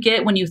feelings you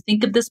get when you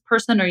think of this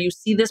person or you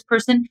see this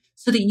person,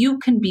 so that you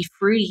can be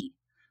free,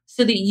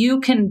 so that you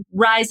can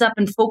rise up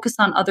and focus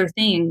on other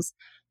things.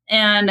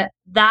 And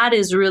that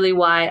is really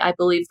why I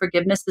believe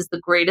forgiveness is the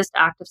greatest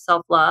act of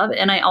self-love.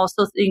 And I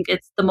also think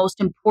it's the most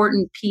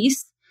important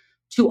piece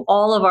to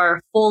all of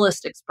our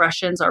fullest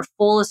expressions, our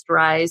fullest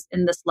rise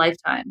in this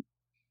lifetime.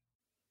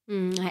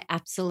 I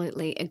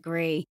absolutely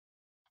agree.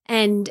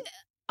 And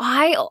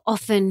I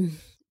often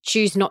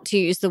choose not to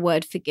use the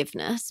word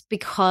forgiveness,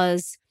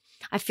 because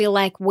I feel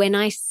like when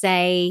I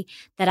say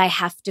that I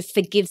have to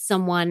forgive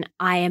someone,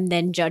 I am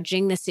then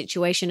judging the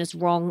situation as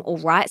wrong or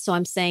right. So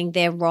I'm saying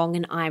they're wrong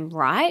and I'm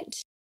right.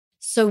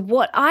 So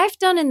what I've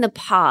done in the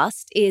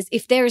past is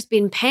if there has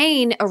been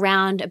pain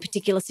around a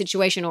particular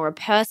situation or a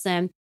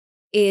person,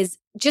 is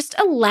just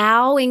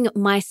allowing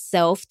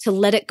myself to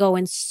let it go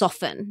and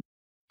soften.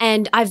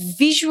 And I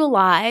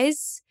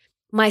visualize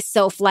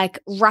myself like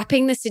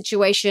wrapping the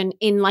situation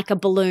in like a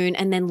balloon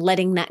and then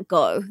letting that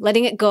go,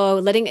 letting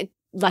it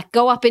like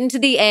go up into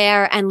the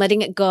air and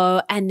letting it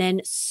go, and then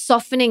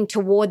softening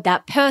toward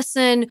that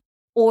person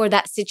or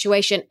that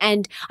situation.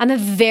 And I'm a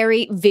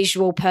very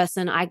visual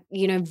person.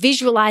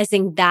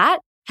 Visualizing that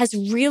has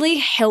really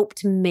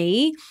helped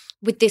me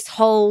with this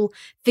whole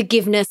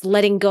forgiveness,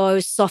 letting go,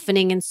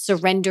 softening and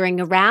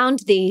surrendering around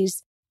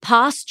these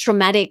past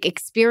traumatic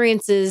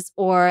experiences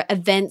or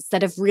events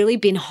that have really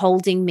been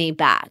holding me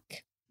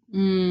back.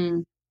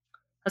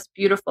 That's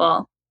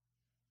beautiful.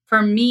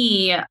 For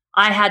me,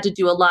 I had to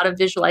do a lot of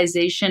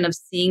visualization of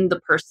seeing the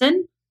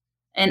person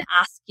and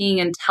asking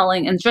and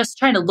telling and just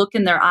trying to look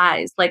in their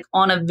eyes, like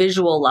on a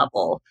visual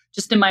level,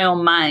 just in my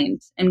own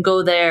mind, and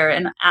go there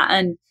and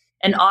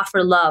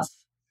offer love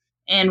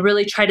and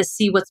really try to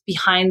see what's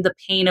behind the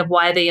pain of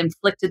why they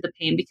inflicted the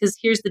pain. Because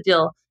here's the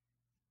deal.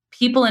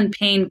 People in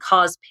pain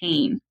cause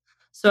pain.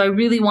 So I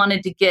really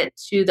wanted to get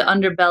to the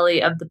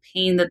underbelly of the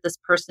pain that this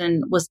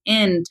person was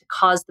in to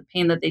cause the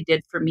pain that they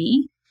did for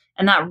me.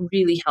 And that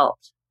really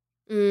helped.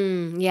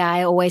 Yeah,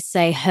 I always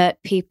say hurt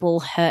people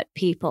hurt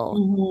people.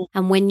 Mm-hmm.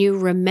 And when you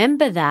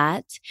remember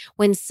that,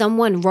 when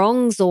someone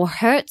wrongs or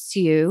hurts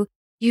you,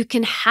 you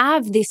can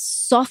have this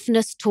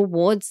softness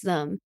towards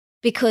them.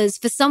 Because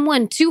for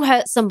someone to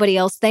hurt somebody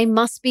else, they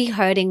must be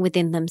hurting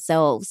within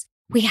themselves.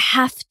 We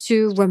have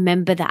to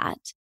remember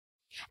that.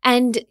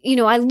 And,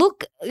 I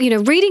look,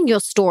 reading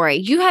your story,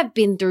 you have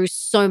been through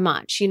so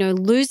much,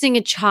 losing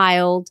a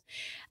child,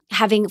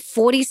 having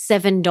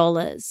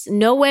 $47,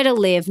 nowhere to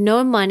live,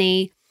 no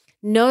money,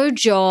 no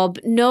job,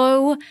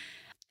 no,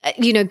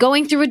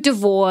 going through a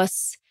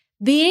divorce,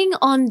 being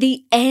on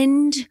the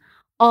end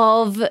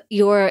of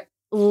your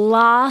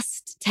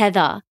last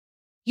tether.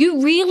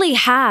 You really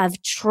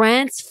have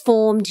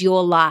transformed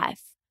your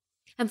life.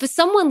 And for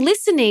someone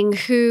listening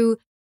who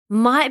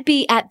might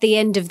be at the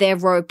end of their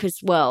rope as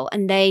well,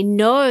 and they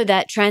know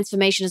that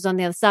transformation is on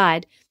the other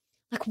side,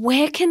 like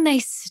where can they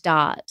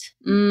start?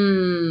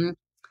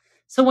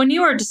 So when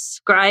you are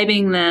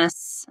describing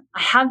this,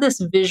 I have this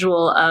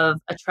visual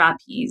of a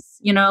trapeze,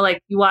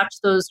 like you watch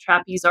those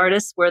trapeze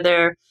artists where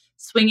they're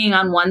swinging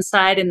on one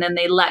side and then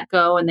they let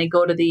go and they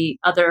go to the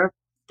other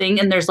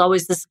thing. And there's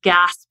always this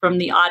gasp from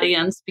the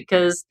audience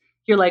because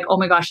you're like, oh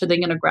my gosh, are they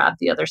going to grab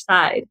the other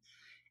side?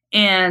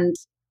 And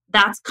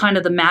that's kind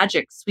of the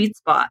magic sweet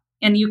spot.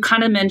 And you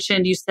kind of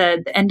mentioned, you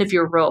said the end of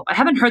your rope. I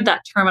haven't heard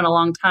that term in a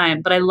long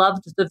time, but I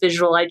loved the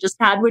visual I just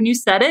had when you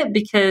said it,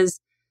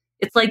 because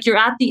it's like you're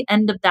at the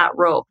end of that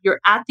rope.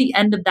 You're at the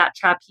end of that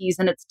trapeze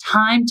and it's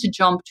time to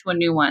jump to a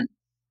new one.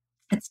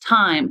 It's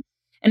time.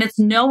 And it's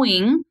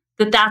knowing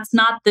that that's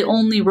not the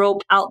only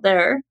rope out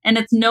there. And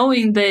it's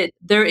knowing that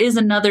there is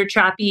another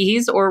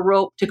trapeze or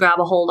rope to grab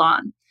a hold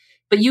on.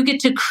 But you get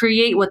to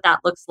create what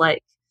that looks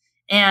like.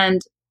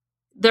 And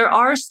there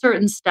are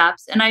certain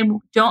steps, and I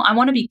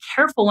want to be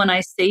careful when I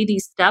say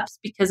these steps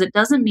because it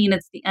doesn't mean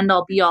it's the end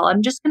all be all.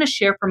 I'm just going to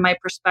share from my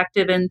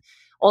perspective and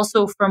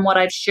also from what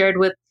I've shared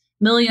with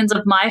millions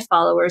of my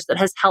followers that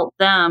has helped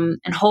them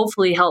and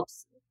hopefully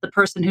helps the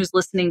person who's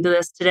listening to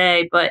this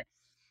today. But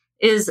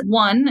is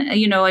one,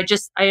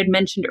 I had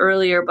mentioned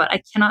earlier, but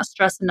I cannot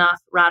stress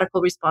enough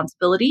radical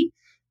responsibility.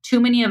 Too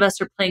many of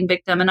us are playing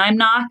victim, and I'm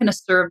not going to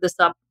serve this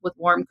up with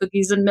warm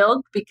cookies and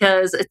milk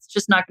because it's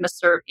just not going to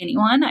serve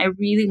anyone. I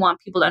really want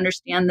people to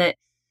understand that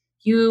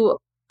you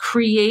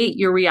create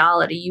your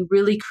reality. You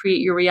really create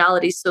your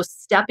reality. So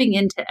stepping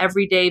into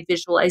everyday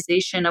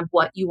visualization of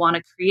what you want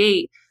to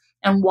create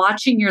and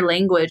watching your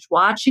language,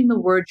 watching the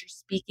words you're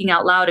speaking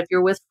out loud. If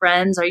you're with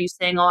friends, are you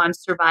saying, oh, I'm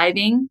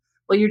surviving?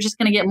 Well, you're just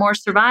going to get more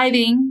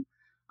surviving.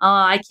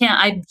 I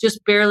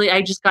just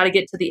got to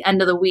get to the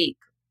end of the week.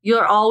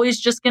 You're always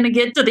just going to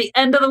get to the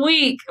end of the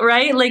week,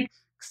 right? Like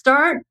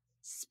start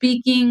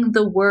speaking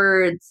the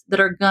words that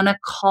are going to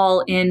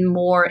call in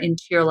more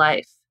into your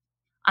life.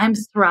 I'm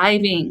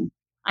thriving.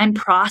 I'm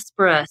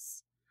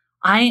prosperous.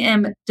 I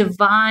am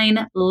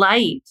divine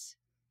light.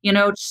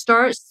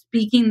 Start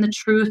speaking the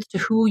truth to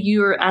who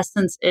your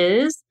essence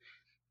is.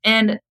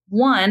 And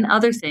one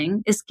other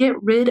thing is get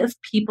rid of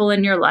people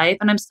in your life.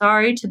 And I'm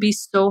sorry to be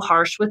so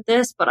harsh with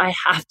this, but I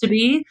have to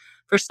be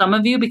for some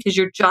of you because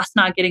you're just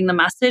not getting the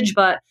message.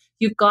 But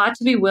you've got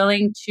to be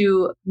willing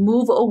to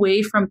move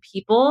away from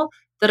people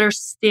that are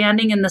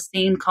standing in the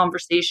same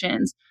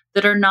conversations,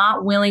 that are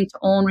not willing to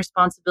own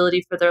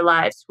responsibility for their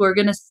lives, who are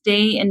going to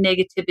stay in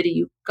negativity.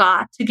 You've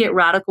got to get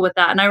radical with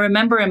that. And I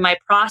remember in my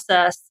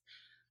process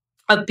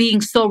of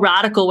being so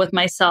radical with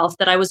myself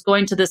that I was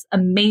going to this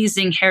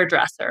amazing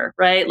hairdresser,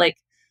 right? Like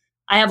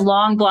I have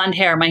long blonde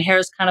hair. My hair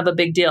is kind of a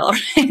big deal,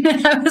 right?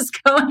 And I was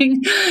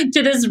going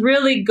to this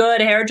really good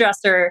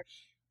hairdresser,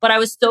 but I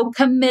was so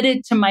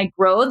committed to my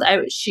growth.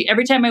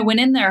 Every time I went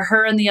in there,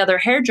 her and the other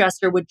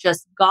hairdresser would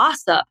just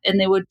gossip and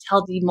they would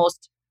tell the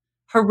most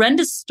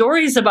horrendous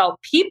stories about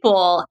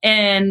people,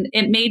 and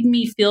it made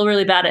me feel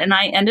really bad. And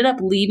I ended up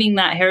leaving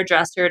that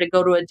hairdresser to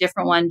go to a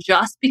different one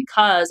just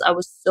because I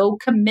was so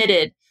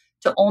committed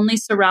to only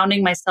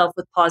surrounding myself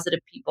with positive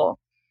people.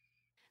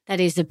 That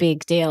is a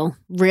big deal,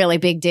 really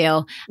big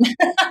deal,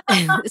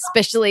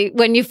 especially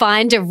when you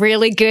find a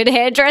really good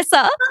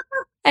hairdresser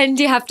and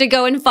you have to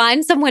go and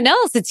find someone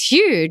else. It's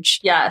huge.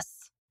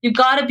 Yes, you've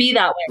got to be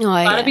that way. You've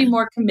got to be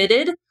more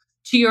committed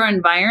to your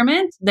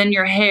environment than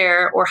your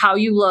hair or how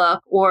you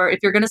look, or if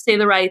you're going to say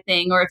the right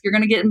thing, or if you're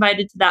going to get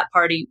invited to that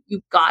party,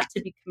 you've got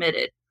to be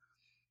committed.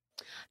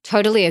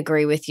 Totally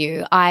agree with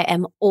you. I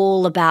am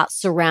all about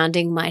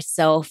surrounding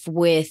myself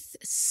with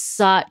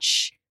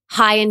such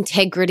high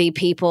integrity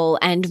people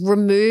and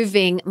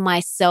removing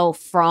myself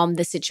from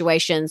the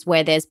situations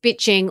where there's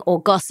bitching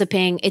or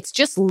gossiping. It's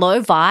just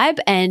low vibe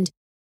and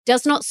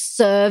does not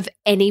serve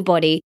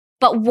anybody.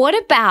 But what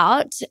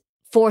about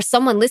for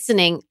someone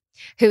listening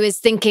who is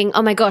thinking,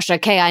 oh my gosh,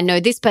 okay, I know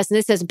this person,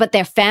 but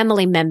they're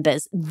family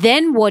members.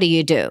 Then what do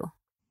you do?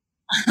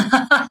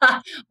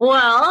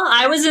 Well,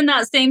 I was in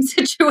that same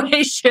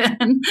situation.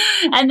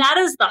 And that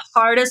is the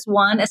hardest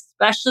one,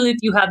 especially if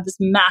you have this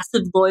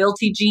massive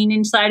loyalty gene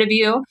inside of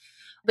you.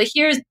 But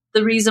here's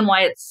the reason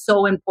why it's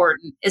so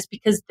important is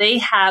because they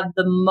have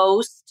the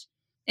most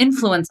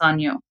influence on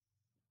you.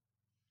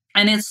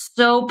 And it's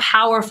so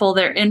powerful,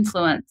 their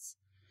influence.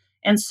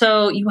 And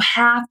so you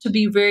have to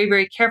be very,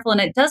 very careful.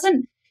 And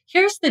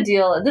here's the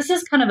deal. This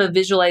is kind of a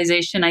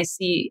visualization I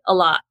see a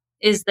lot,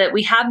 is that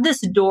we have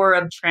this door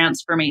of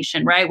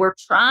transformation, right? We're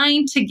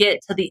trying to get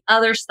to the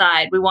other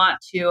side. We want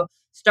to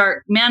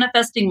start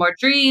manifesting more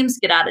dreams,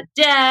 get out of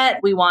debt.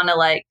 We want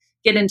to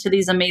get into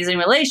these amazing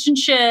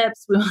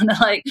relationships. We want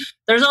to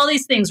there's all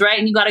these things, right?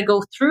 And you got to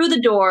go through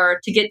the door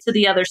to get to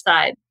the other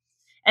side.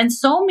 And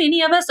so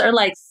many of us are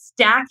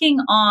stacking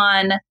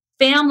on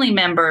family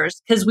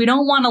members because we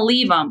don't want to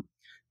leave them.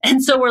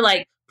 And so we're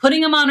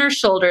putting them on our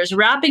shoulders,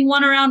 wrapping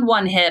one around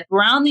one hip,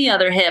 around the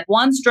other hip,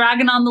 one's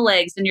dragging on the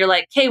legs. And you're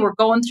like, okay, we're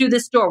going through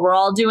this door. We're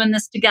all doing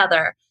this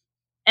together.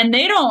 And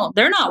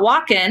they're not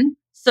walking.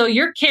 So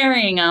you're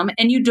carrying them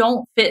and you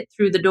don't fit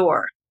through the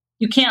door.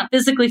 You can't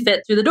physically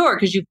fit through the door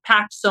because you've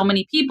packed so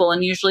many people,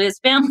 and usually it's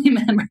family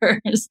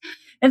members.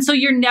 And so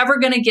you're never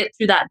going to get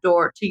through that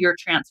door to your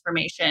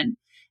transformation.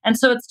 And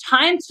so it's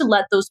time to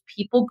let those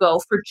people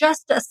go for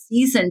just a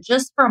season,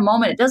 just for a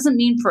moment. It doesn't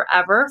mean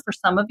forever for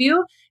some of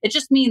you. It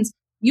just means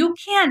you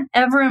can't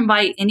ever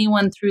invite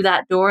anyone through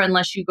that door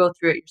unless you go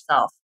through it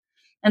yourself.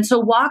 And so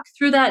walk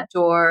through that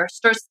door,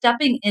 start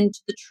stepping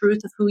into the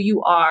truth of who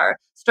you are,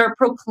 start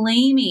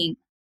proclaiming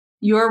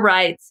your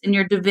rights and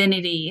your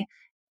divinity.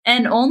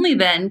 And only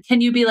then can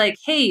you be like,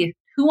 hey,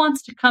 who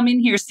wants to come in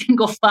here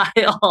single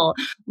file?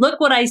 Look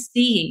what I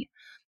see.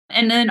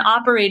 And then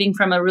operating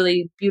from a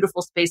really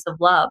beautiful space of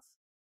love.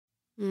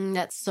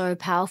 That's so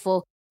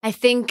powerful. I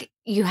think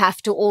you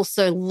have to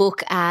also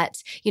look at,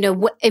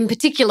 in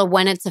particular,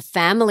 when it's a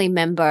family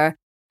member,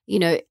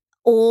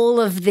 all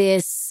of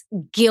this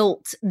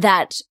guilt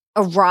that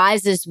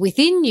arises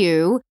within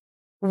you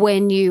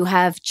when you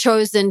have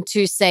chosen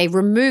to, say,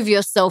 remove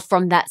yourself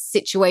from that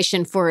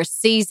situation for a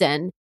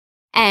season.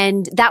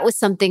 And that was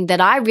something that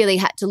I really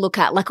had to look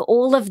at,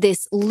 all of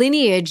this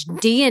lineage,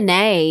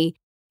 DNA,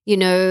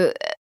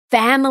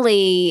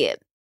 family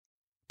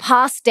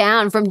passed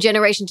down from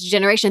generation to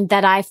generation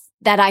that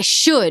I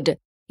should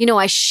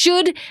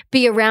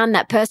be around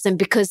that person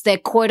because they're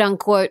quote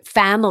unquote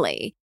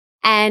family.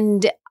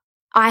 And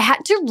I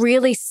had to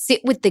really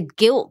sit with the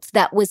guilt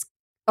that was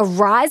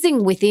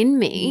arising within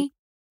me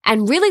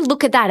and really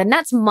look at that. And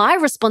that's my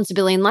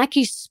responsibility. And like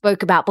you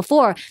spoke about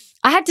before,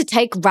 I had to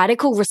take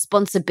radical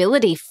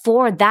responsibility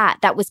for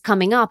that was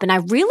coming up. And I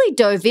really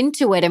dove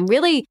into it and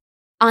really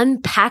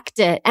unpacked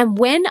it. And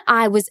when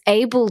I was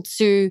able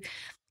to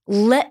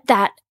let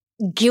that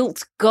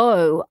guilt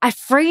go, I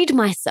freed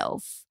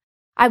myself.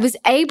 I was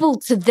able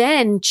to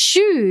then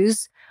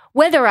choose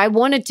whether I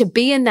wanted to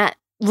be in that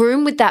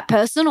room with that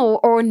person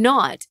or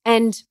not.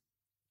 And,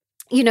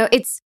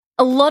 it's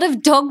a lot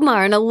of dogma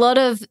and a lot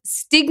of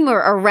stigma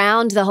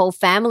around the whole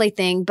family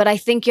thing. But I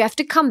think you have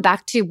to come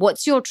back to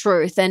what's your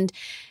truth, and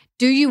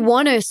do you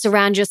want to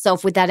surround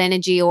yourself with that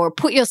energy or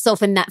put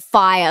yourself in that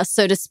fire,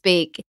 so to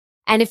speak?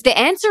 And if the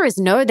answer is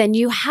no, then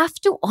you have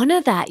to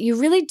honor that. You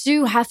really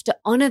do have to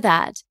honor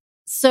that.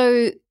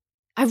 So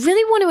I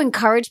really want to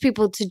encourage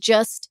people to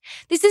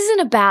this isn't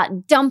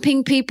about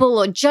dumping people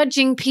or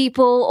judging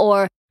people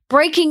or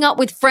breaking up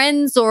with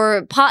friends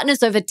or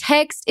partners over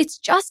text. It's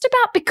just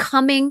about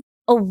becoming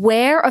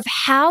aware of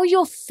how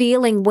you're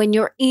feeling when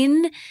you're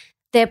in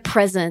their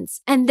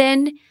presence, and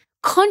then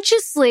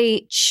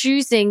consciously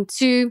choosing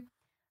to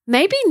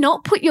maybe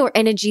not put your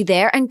energy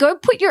there and go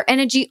put your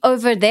energy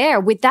over there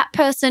with that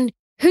person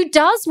who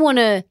does want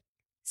to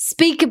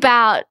speak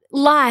about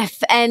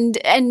life and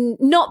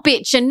not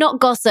bitch and not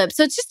gossip.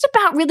 So it's just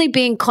about really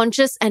being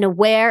conscious and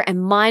aware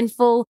and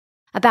mindful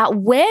about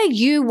where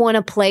you want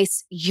to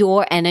place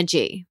your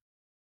energy.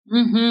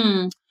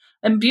 Mm-hmm.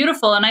 And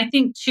beautiful. And I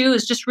think too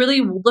is just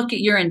really look at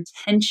your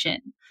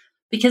intention,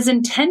 because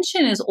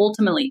intention is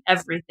ultimately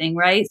everything,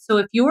 right? So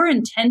if your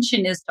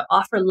intention is to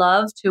offer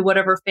love to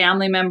whatever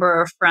family member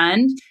or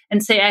friend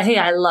and say, hey,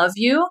 I love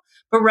you,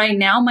 but right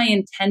now my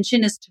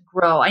intention is to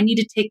grow. I need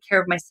to take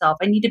care of myself.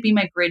 I need to be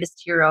my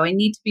greatest hero. I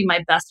need to be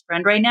my best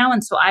friend right now.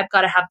 And so I've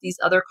got to have these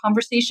other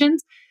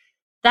conversations.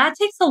 That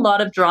takes a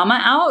lot of drama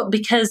out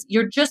because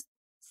you're just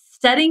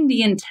setting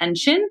the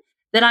intention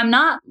that I'm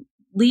not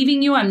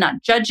leaving you. I'm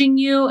not judging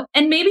you.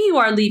 And maybe you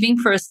are leaving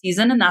for a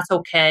season and that's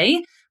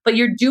okay. But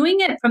you're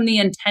doing it from the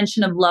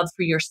intention of love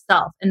for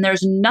yourself. And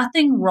there's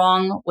nothing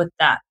wrong with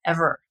that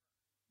ever.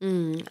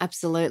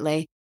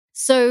 Absolutely.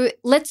 So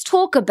let's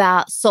talk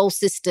about soul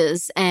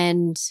sisters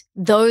and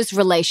those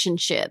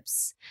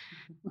relationships.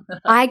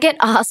 I get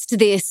asked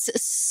this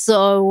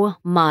so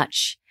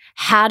much.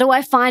 How do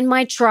I find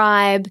my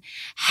tribe?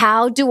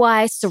 How do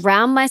I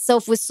surround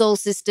myself with soul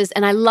sisters?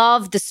 And I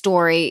love the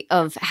story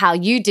of how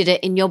you did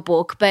it in your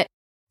book, but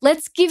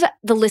let's give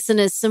the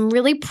listeners some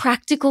really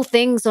practical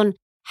things on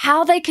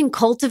how they can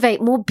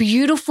cultivate more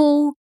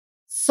beautiful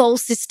soul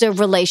sister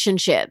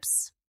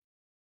relationships.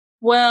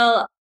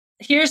 Well,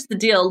 here's the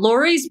deal.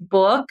 Lori's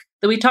book,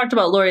 that we talked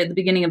about Lori at the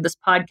beginning of this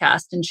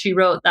podcast, and she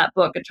wrote that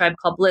book, A Tribe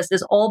Called Bliss,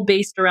 is all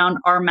based around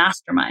our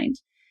mastermind.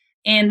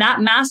 And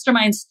that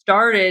mastermind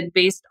started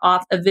based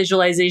off a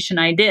visualization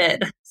I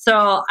did.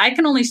 So I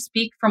can only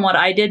speak from what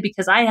I did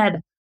because I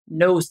had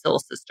no soul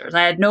sisters.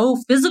 I had no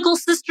physical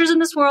sisters in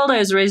this world. I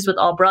was raised with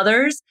all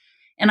brothers.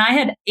 And I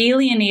had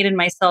alienated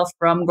myself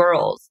from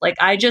girls. Like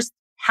I just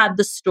had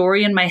the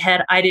story in my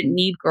head. I didn't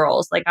need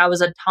girls. Like I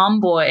was a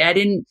tomboy.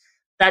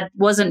 That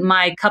wasn't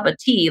my cup of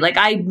tea. Like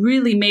I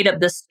really made up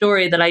this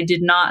story that I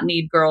did not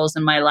need girls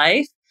in my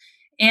life.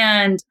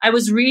 And I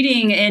was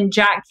reading in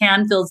Jack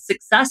Canfield's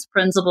Success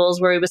Principles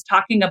where he was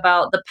talking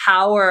about the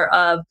power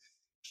of,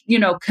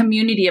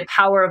 community, a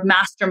power of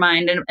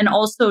mastermind. And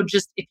also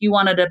just if you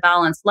wanted a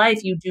balanced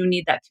life, you do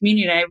need that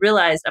community. And I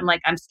realized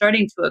I'm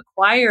starting to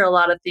acquire a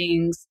lot of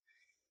things,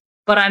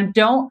 but I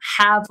don't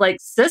have like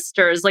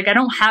sisters. Like I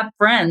don't have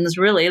friends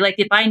really. Like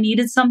if I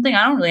needed something,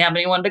 I don't really have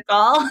anyone to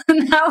call.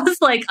 And that was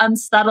like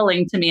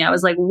unsettling to me. I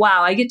was like,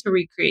 wow, I get to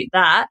recreate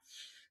that.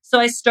 So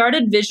I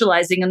started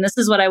visualizing, and this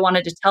is what I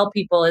wanted to tell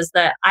people is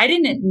that I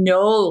didn't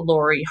know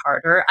Lori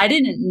Harder. I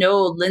didn't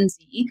know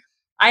Lindsay.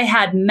 I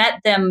had met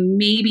them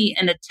maybe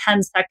in a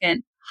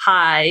 10-second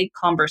high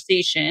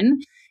conversation.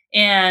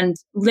 And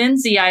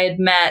Lindsay I had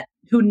met,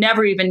 who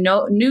never even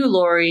knew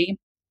Lori,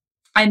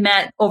 I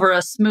met over a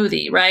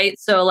smoothie, right?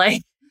 So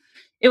like,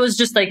 it was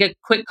just like a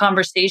quick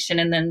conversation,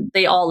 and then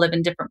they all live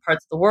in different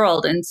parts of the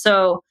world. And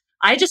so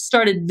I just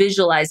started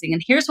visualizing.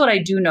 And here's what I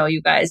do know,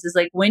 you guys, is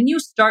like when you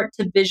start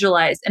to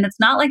visualize, and it's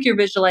not like you're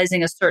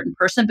visualizing a certain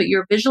person, but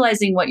you're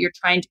visualizing what you're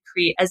trying to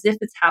create as if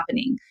it's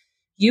happening.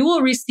 You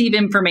will receive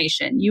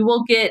information. You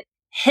will get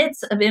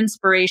hits of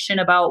inspiration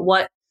about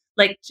what,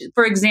 like,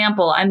 for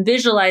example, I'm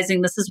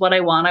visualizing this is what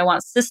I want. I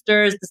want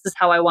sisters. This is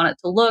how I want it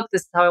to look.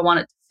 This is how I want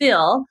it to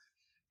feel.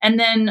 And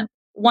then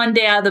one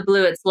day out of the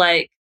blue, it's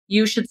like,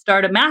 you should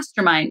start a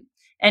mastermind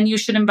and you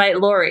should invite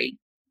Lori.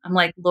 I'm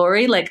like,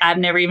 Lori, like I've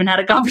never even had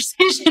a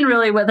conversation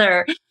really with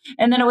her.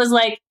 And then it was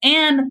like,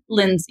 and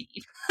Lindsay.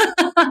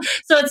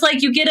 So it's like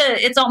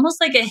it's almost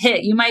like a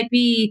hit. You might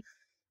be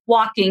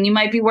walking, you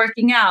might be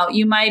working out,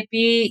 you might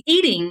be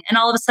eating, and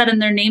all of a sudden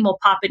their name will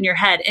pop in your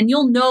head and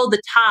you'll know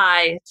the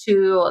tie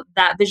to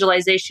that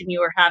visualization you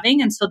were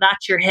having. And so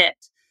that's your hit.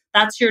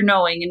 That's your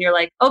knowing. And you're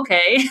like,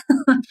 okay.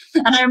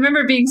 And I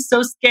remember being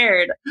so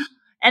scared.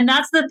 And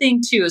that's the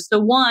thing too. So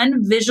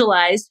 1,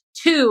 visualize.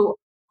 2,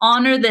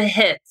 honor the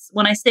hits.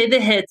 When I say the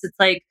hits, it's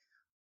like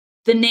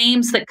the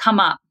names that come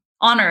up,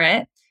 honor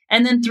it.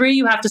 And then 3,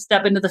 you have to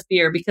step into the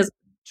fear because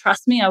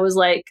trust me, I was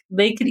like,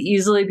 they could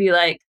easily be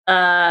like,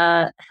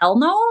 hell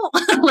no.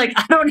 Like,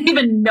 I don't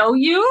even know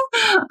you.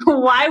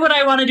 Why would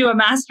I want to do a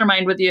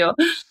mastermind with you?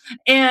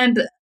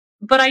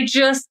 But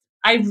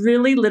I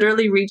really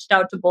literally reached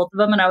out to both of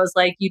them and I was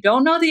like, you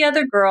don't know the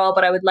other girl,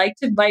 but I would like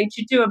to invite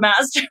you to a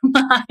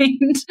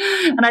mastermind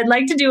and I'd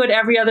like to do it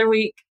every other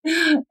week.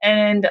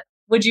 And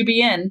would you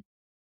be in?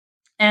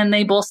 And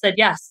they both said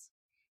yes.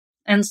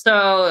 And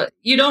so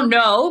you don't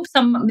know,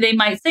 they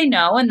might say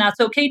no, and that's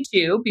okay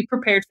too. Be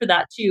prepared for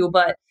that too.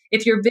 But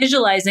if you're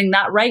visualizing,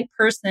 that right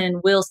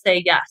person will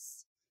say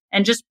yes,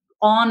 and just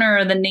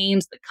honor the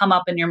names that come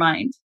up in your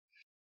mind.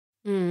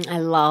 I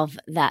love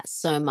that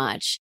so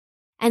much.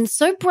 And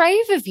so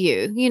brave of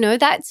you.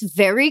 That's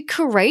very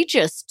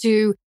courageous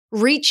to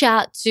reach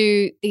out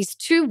to these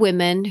 2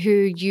 women who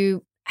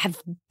you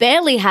have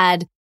barely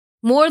had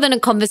more than a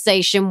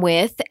conversation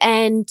with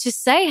and to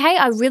say, hey,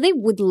 I really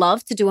would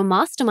love to do a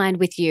mastermind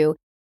with you.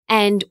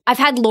 And I've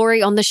had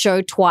Lori on the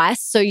show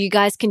twice, so you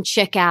guys can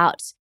check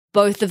out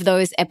both of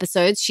those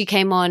episodes. She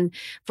came on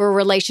for a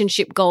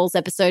relationship goals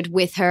episode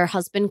with her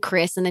husband,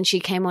 Chris, and then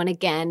she came on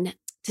again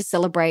to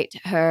celebrate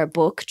her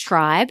book,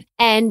 Tribe.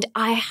 And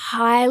I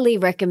highly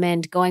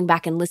recommend going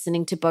back and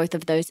listening to both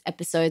of those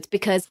episodes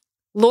because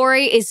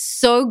Lori is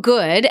so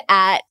good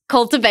at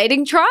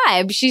cultivating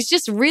tribe. She's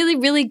just really,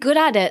 really good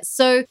at it.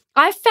 So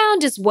I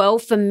found as well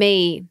for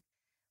me,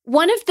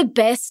 one of the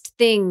best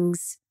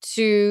things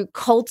to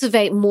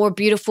cultivate more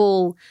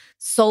beautiful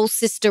soul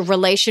sister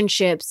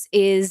relationships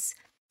is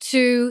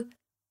to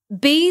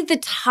be the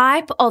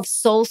type of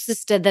soul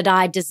sister that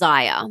I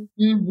desire.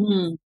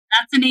 Mm-hmm.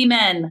 That's an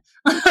amen.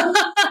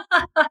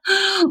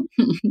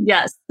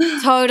 Yes.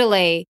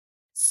 Totally.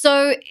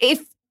 So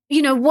if,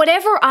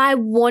 whatever I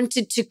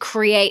wanted to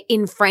create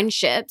in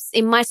friendships,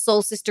 in my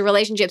soul sister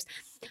relationships,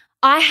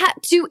 I had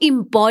to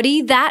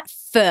embody that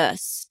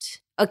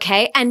first,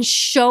 okay, and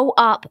show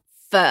up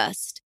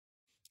first.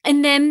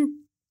 And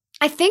then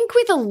I think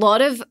with a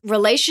lot of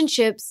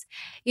relationships,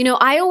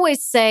 I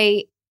always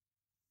say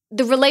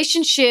the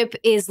relationship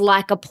is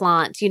like a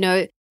plant,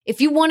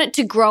 If you want it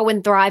to grow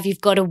and thrive,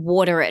 you've got to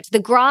water it. The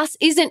grass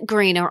isn't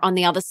greener on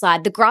the other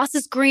side. The grass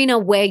is greener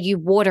where you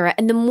water it.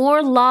 And the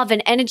more love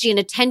and energy and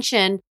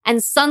attention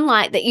and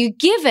sunlight that you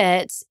give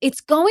it, it's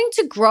going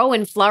to grow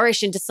and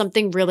flourish into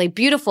something really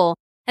beautiful.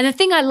 And the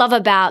thing I love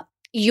about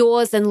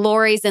yours and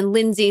Laurie's and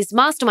Lindsay's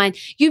mastermind,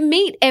 you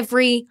meet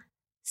every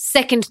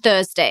second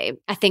Thursday,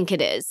 I think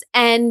it is.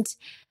 And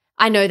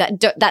I know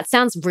that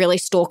sounds really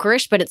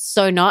stalkerish, but it's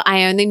so not.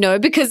 I only know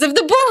because of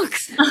the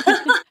books.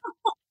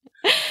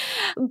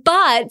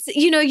 But,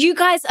 you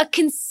guys are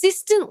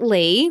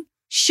consistently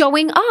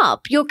showing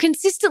up. You're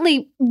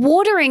consistently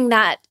watering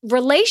that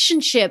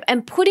relationship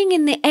and putting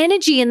in the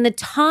energy and the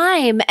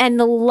time and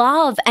the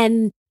love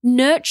and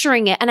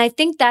nurturing it. And I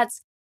think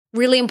that's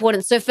really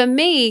important. So for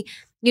me,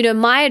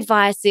 my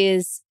advice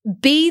is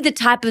be the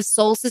type of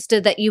soul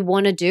sister that you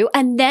want to do,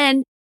 and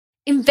then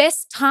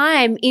invest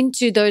time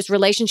into those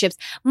relationships.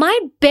 My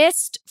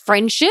best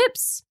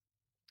friendships,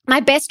 my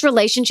best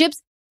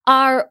relationships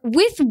are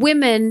with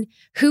women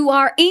who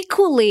are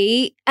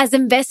equally as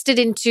invested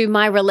into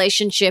my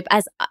relationship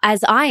as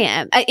I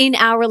am, in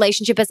our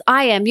relationship as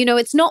I am.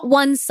 It's not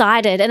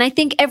one-sided. And I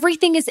think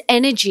everything is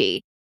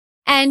energy.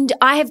 And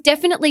I have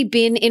definitely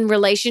been in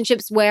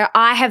relationships where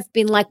I have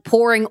been like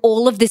pouring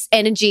all of this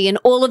energy and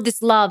all of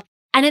this love,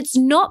 and it's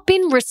not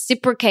been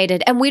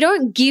reciprocated. And we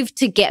don't give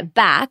to get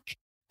back,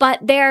 but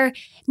there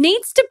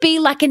needs to be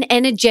like an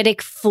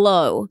energetic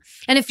flow.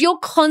 And if you're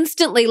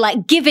constantly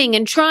like giving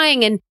and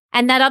trying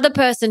and that other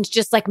person's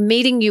just like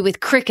meeting you with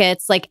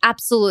crickets, like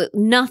absolute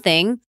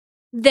nothing,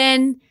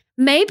 then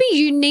maybe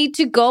you need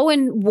to go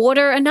and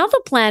water another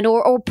plant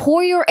or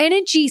pour your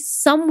energy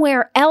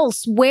somewhere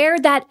else where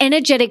that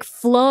energetic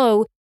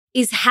flow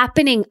is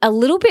happening a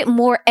little bit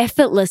more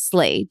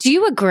effortlessly. Do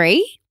you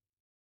agree?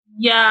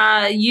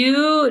 Yeah,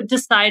 you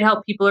decide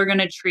how people are going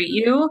to treat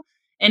you.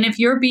 And if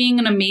you're being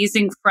an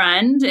amazing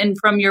friend and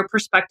from your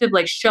perspective,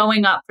 like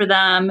showing up for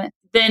them,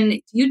 then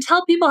you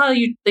tell people how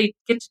they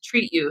get to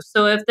treat you.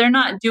 So if they're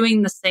not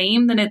doing the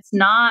same, then it's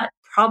not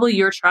probably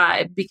your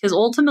tribe, because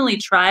ultimately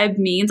tribe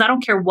means, I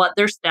don't care what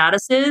their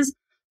status is,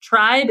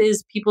 tribe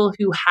is people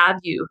who have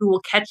you, who will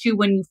catch you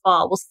when you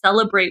fall, will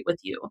celebrate with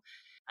you.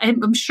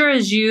 I'm sure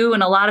as you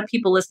and a lot of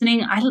people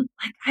listening, I'm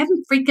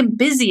freaking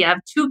busy. I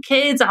have 2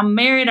 kids. I'm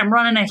married. I'm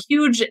running a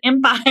huge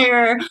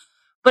empire.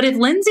 But if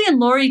Lindsay and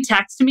Lori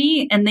text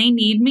me and they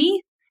need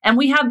me, and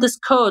we have this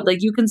code,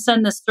 like you can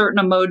send this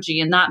certain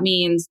emoji, and that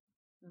means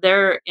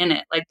they're in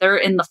it, like they're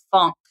in the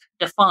funk.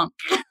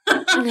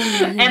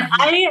 And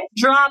I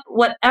drop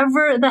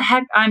whatever the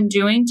heck I'm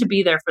doing to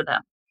be there for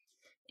them.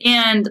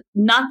 And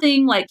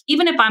nothing like,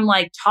 even if I'm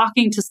like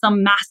talking to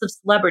some massive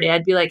celebrity,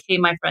 I'd be like, hey,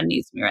 my friend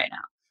needs me right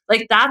now.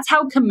 Like that's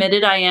how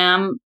committed I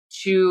am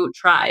to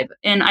tribe.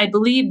 And I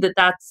believe that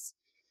that's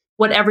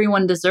what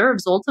everyone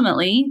deserves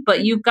ultimately,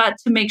 but you've got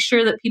to make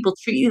sure that people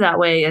treat you that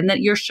way and that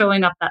you're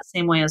showing up that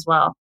same way as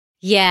well.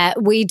 Yeah,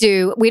 we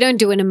do. We don't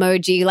do an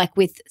emoji like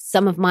with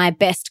some of my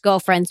best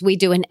girlfriends. We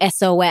do an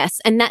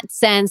SOS, and that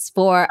stands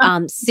for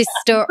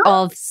Sister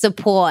of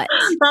Support.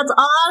 That's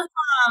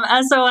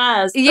awesome.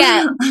 SOS.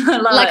 Yeah.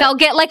 Like I'll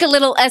get like a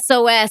little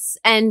SOS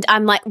and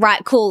I'm like,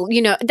 right, cool.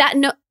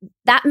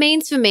 That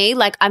means for me,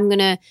 like I'm going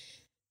to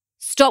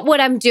stop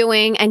what I'm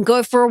doing and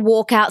go for a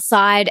walk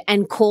outside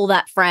and call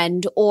that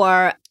friend.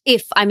 Or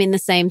if I'm in the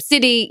same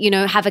city,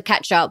 have a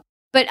catch up.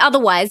 But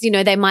otherwise,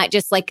 they might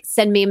just like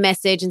send me a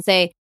message and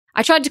say,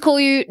 I tried to call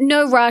you,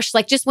 no rush,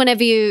 like just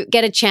whenever you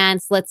get a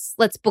chance, let's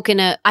book in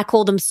I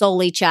call them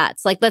solely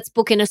chats. Like let's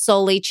book in a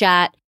solely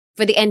chat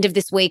for the end of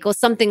this week or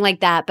something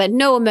like that, but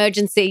no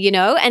emergency,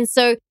 And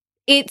so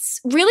it's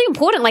really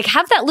important, like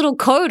have that little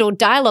code or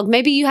dialogue.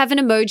 Maybe you have an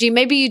emoji,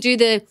 maybe you do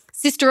the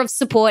Sister of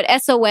Support,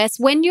 SOS,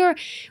 when you're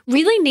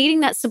really needing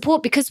that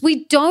support, because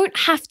we don't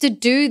have to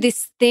do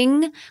this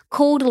thing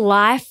called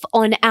life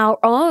on our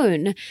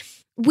own.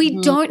 We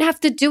don't have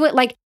to do it.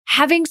 Like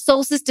having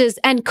soul sisters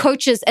and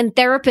coaches and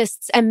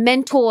therapists and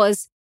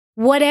mentors,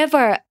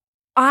 whatever.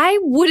 I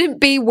wouldn't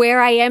be where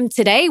I am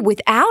today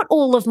without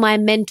all of my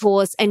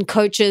mentors and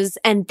coaches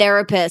and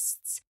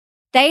therapists.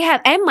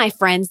 And my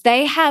friends,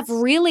 they have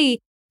really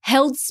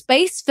held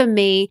space for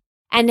me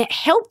and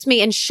helped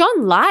me and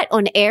shone light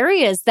on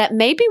areas that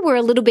maybe were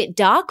a little bit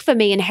dark for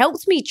me and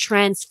helped me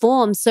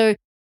transform. So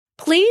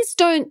please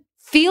don't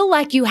feel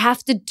like you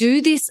have to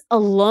do this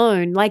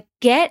alone. Like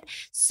get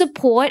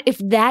support if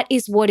that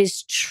is what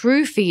is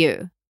true for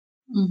you.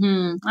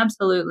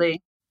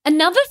 Absolutely.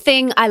 Another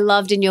thing I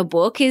loved in your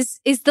book is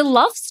the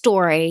love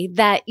story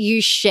that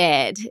you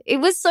shared. It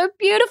was so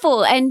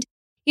beautiful. And,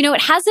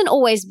 it hasn't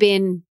always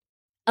been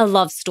a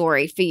love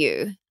story for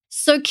you.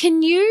 So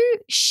can you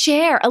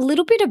share a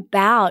little bit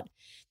about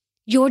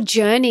your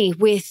journey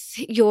with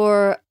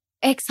your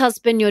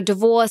ex-husband, your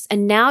divorce,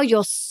 and now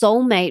your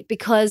soulmate?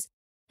 Because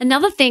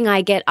another thing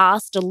I get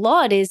asked a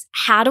lot is,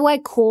 how do I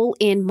call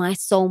in my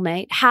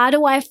soulmate? How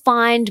do I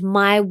find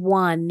my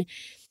one?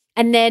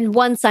 And then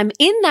once I'm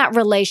in that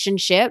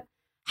relationship,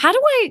 how do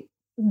I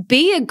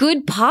be a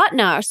good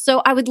partner?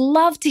 So I would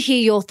love to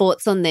hear your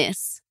thoughts on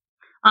this.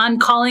 On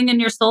calling in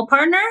your soul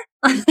partner?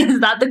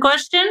 Is that the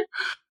question?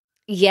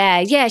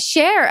 Yeah.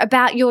 Share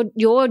about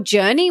your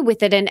journey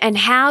with it and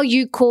how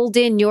you called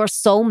in your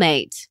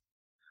soulmate.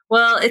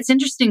 Well, it's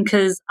interesting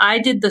because I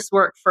did this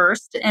work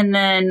first, and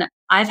then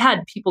I've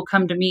had people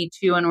come to me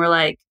too, and we're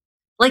like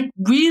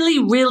really,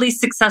 really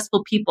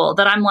successful people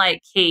that I'm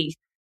like, hey,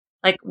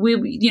 like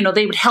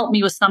they would help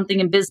me with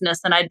something in business,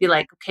 and I'd be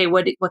like, okay,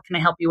 what can I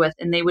help you with?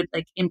 And they would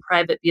like in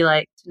private be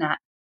like, Danette,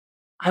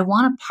 I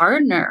want a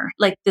partner,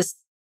 like this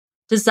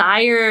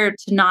desire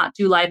to not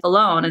do life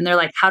alone. And they're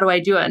like, how do I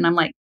do it? And I'm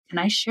like, can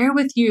I share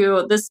with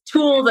you this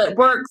tool that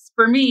works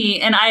for me?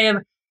 And I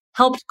have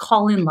helped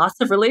call in lots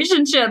of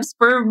relationships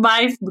for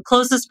my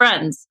closest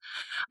friends.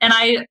 And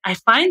I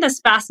find this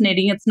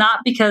fascinating. It's not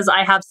because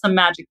I have some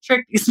magic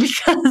trick, it's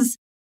because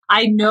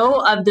I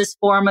know of this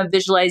form of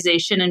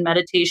visualization and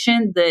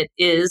meditation that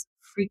is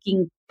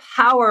freaking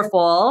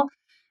powerful.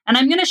 And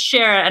I'm going to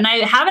share it. And I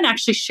haven't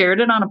actually shared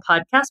it on a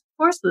podcast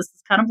before. So this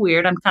is kind of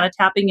weird. I'm kind of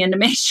tapping in to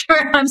make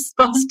sure I'm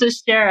supposed to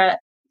share it.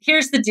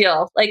 Here's the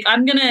deal. Like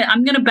I'm going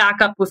to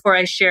back up before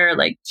I share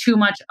like too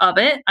much of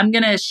it. I'm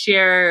going to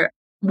share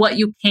what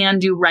you can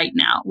do right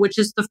now, which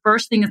is the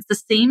first thing. It's the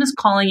same as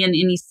calling in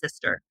any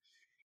sister.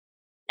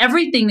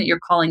 Everything that you're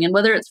calling in,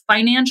 whether it's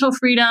financial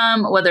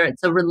freedom, whether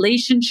it's a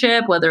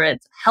relationship, whether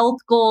it's health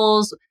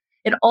goals,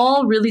 it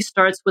all really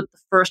starts with the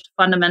first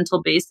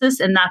fundamental basis,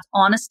 and that's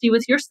honesty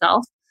with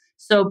yourself.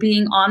 So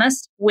being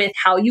honest with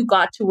how you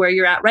got to where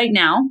you're at right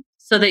now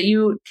so that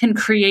you can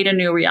create a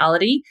new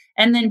reality.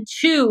 And then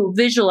 2,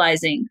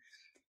 visualizing.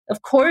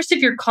 Of course,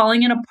 if you're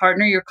calling in a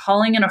partner, you're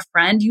calling in a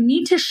friend, you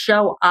need to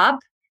show up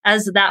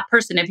as that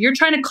person. If you're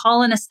trying to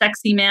call in a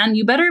sexy man,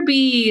 you better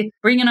be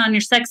bringing on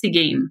your sexy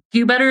game.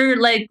 You better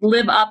like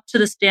live up to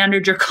the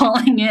standard you're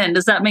calling in.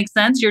 Does that make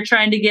sense? You're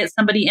trying to get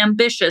somebody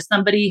ambitious,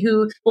 somebody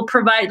who will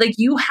provide, like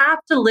you have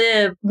to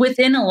live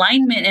within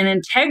alignment and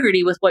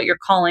integrity with what you're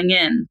calling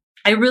in.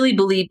 I really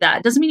believe that.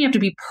 It doesn't mean you have to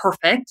be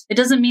perfect. It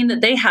doesn't mean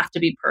that they have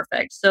to be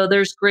perfect. So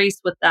there's grace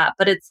with that.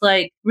 But it's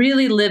like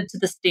really live to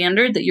the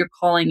standard that you're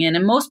calling in.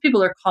 And most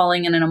people are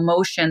calling in an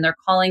emotion. They're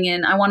calling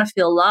in, I want to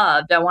feel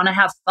loved. I want to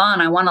have fun.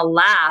 I want to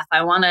laugh.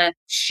 I want to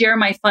share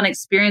my fun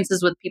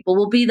experiences with people.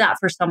 We'll be that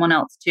for someone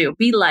else too.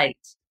 Be light.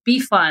 Be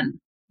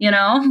fun.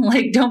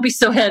 Like don't be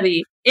so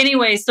heavy.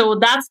 Anyway, so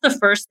that's the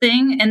first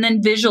thing. And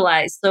then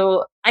visualize.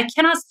 So I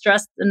cannot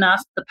stress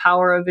enough the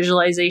power of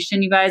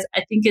visualization, you guys.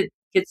 I think it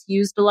gets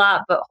used a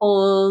lot, but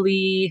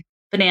holy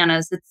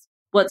bananas, it's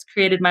what's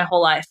created my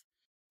whole life,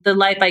 the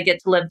life I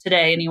get to live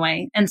today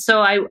anyway. And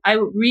so I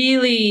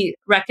really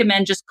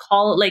recommend just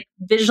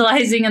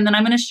visualizing, and then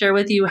I'm going to share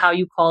with you how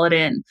you call it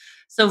in.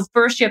 So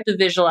first you have to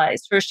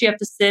visualize. First you have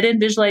to sit in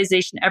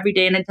visualization every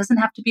day, and it doesn't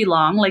have to be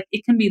long. Like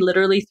it can be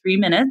literally 3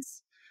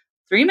 minutes.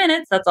 3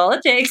 minutes, that's all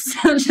it takes.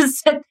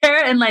 Just sit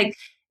there and like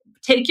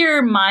take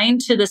your mind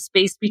to the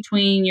space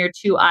between your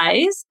 2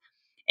 eyes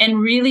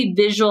and really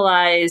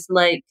visualize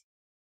like,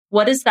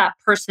 what is that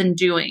person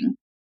doing?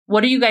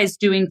 What are you guys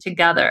doing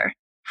together?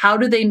 How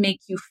do they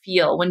make you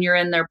feel when you're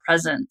in their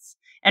presence?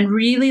 And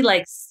really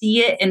like see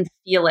it and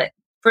feel it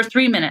for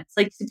 3 minutes.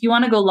 Like if you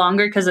want to go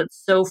longer because it's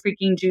so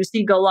freaking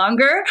juicy, go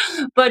longer,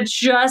 but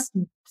just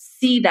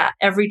see that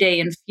every day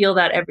and feel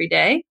that every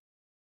day.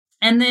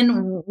 And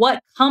then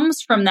what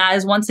comes from that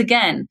is, once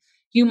again,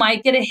 you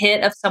might get a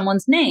hit of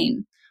someone's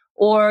name,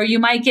 or you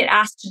might get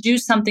asked to do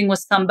something with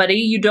somebody.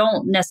 You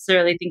don't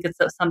necessarily think it's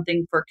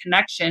something for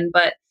connection,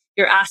 but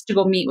you're asked to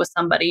go meet with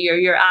somebody, or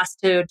you're asked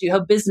to do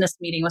a business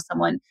meeting with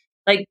someone.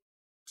 Like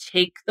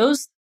take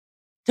those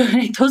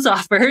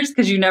offers,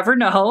 because you never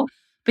know,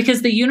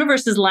 because the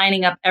universe is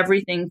lining up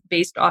everything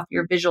based off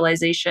your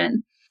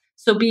visualization.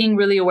 So being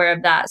really aware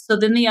of that. So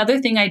then the other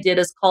thing I did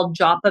is called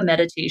japa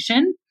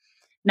meditation.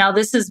 Now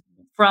this is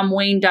from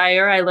Wayne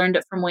Dyer. I learned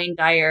it from Wayne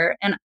Dyer,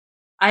 and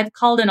I've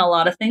called in a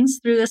lot of things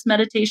through this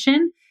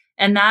meditation.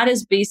 And that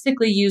is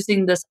basically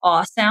using this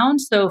awe sound.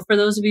 So for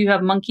those of you who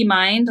have monkey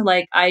mind,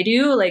 like I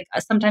do, like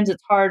sometimes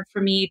it's hard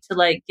for me to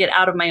like get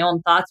out of my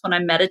own thoughts when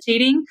I'm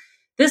meditating.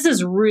 This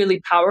is really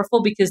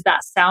powerful because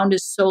that sound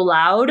is so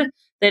loud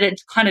that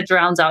it kind of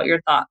drowns out your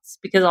thoughts,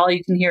 because all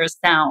you can hear is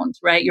sound,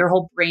 right? Your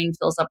whole brain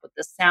fills up with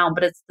this sound,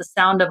 but it's the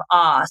sound of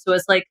awe. So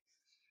it's like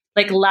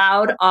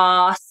loud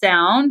awe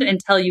sound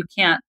until you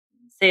can't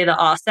say the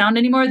awe sound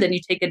anymore. Then you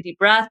take a deep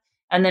breath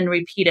and then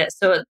repeat it.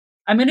 So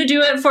I'm going to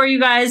do it for you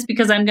guys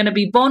because I'm going to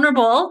be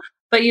vulnerable,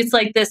 but it's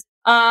like this,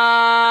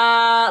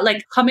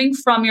 like coming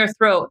from your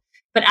throat.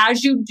 But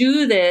as you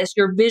do this,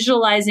 you're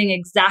visualizing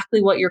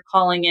exactly what you're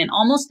calling in,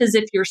 almost as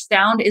if your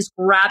sound is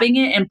grabbing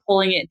it and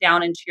pulling it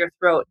down into your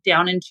throat,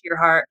 down into your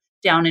heart,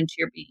 down into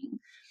your being.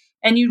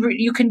 And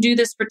you can do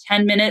this for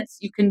 10 minutes.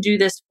 You can do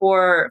this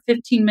for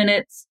 15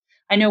 minutes.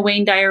 I know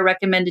Wayne Dyer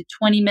recommended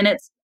 20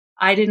 minutes.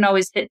 I didn't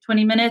always hit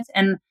 20 minutes.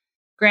 And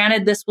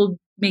granted, this will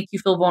make you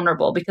feel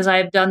vulnerable because I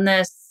have done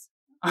this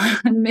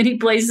in many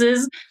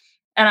places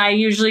and I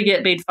usually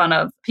get made fun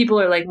of. People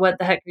are like, what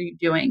the heck are you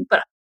doing?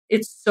 But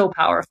it's so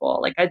powerful.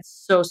 Like it's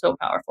so, so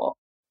powerful.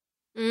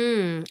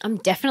 I'm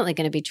definitely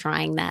going to be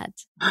trying that.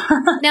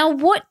 Now,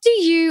 what do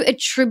you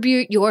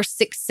attribute your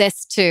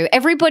success to?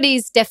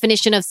 Everybody's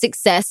definition of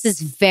success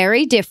is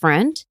very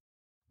different.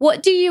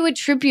 What do you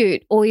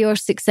attribute all your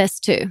success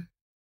to?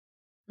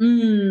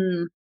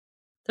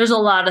 There's a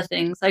lot of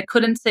things. I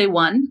couldn't say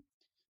one.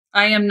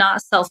 I am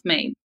not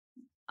self-made.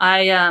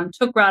 I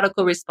took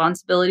radical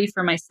responsibility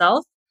for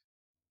myself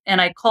and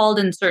I called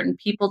in certain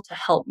people to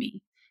help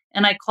me.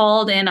 And I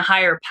called in a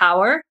higher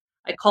power.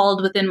 I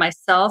called within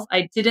myself.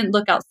 I didn't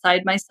look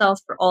outside myself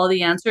for all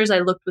the answers. I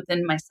looked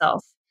within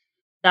myself.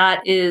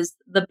 That is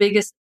the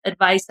biggest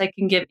advice I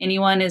can give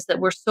anyone is that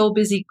we're so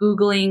busy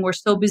Googling. We're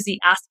so busy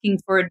asking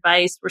for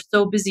advice. We're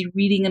so busy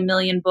reading a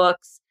million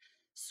books,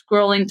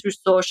 scrolling through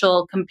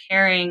social,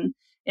 comparing.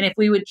 And if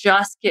we would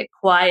just get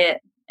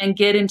quiet and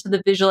get into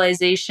the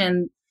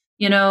visualization,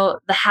 the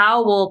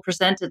how will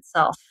present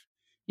itself.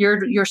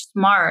 You're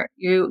smart.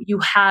 You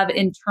have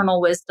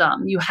internal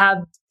wisdom. You have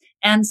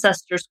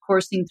ancestors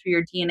coursing through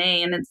your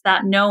DNA, and it's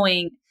that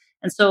knowing.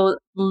 And so a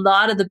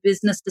lot of the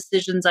business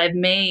decisions I've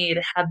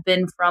made have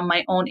been from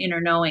my own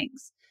inner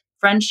knowings.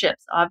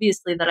 Friendships,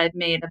 obviously, that I've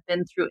made have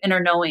been through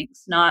inner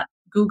knowings, not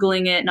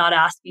Googling it, not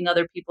asking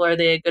other people, are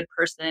they a good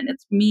person?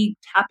 It's me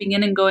tapping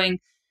in and going,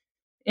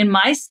 in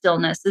my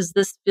stillness, does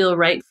this feel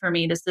right for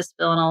me? Does this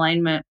feel in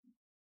alignment?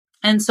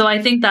 And so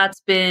I think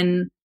that's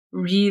been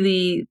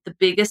really the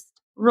biggest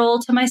role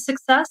to my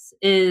success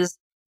is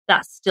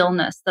that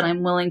stillness that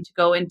I'm willing to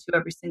go into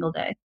every single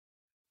day.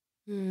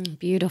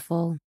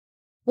 Beautiful.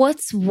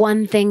 What's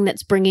one thing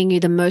that's bringing you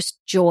the most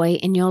joy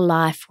in your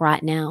life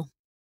right now?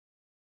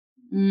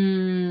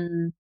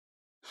 Oh,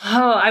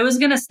 I was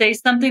going to say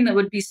something that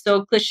would be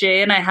so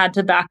cliche and I had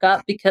to back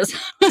up because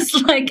I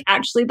was like,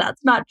 actually,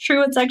 that's not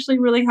true. It's actually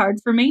really hard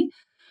for me.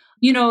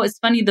 It's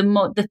funny.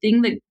 The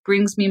thing that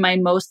brings me my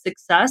most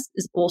success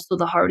is also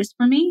the hardest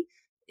for me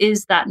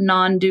is that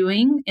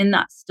non-doing in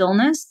that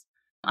stillness.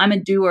 I'm a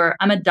doer.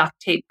 I'm a duct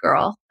tape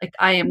girl. Like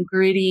I am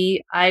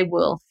gritty. I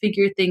will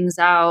figure things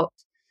out.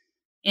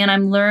 And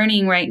I'm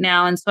learning right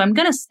now. And so I'm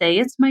going to say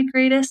it's my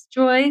greatest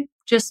joy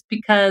just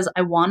because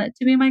I want it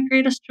to be my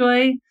greatest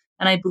joy.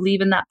 And I believe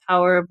in that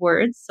power of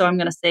words. So I'm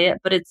going to say it.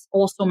 But it's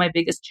also my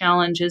biggest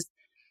challenge is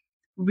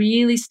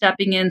really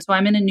stepping in. So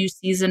I'm in a new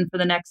season for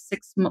the next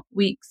 6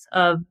 weeks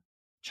of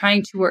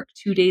trying to work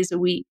 2 days a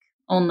week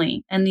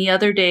only. And the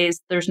other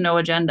days, there's no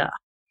agenda.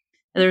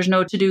 There's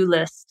no to-do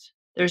list.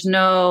 There's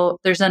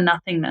a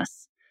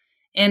nothingness.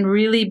 And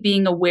really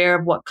being aware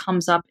of what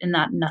comes up in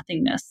that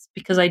nothingness,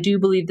 because I do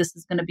believe this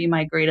is going to be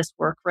my greatest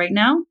work right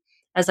now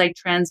as I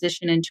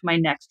transition into my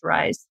next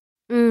rise.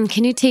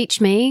 Can you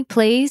teach me,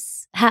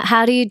 please?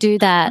 How do you do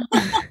that?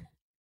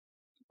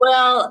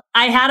 Well,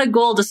 I had a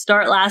goal to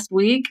start last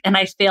week and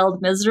I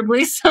failed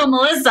miserably. So,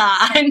 Melissa,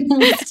 I'm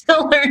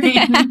still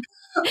learning.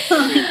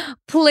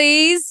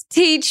 Please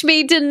teach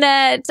me,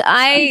 Danette.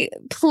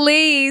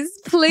 Please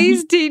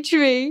teach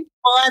me.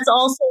 Well, that's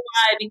also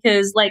why,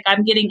 because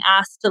I'm getting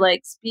asked to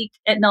speak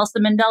at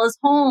Nelson Mandela's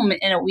home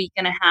in a week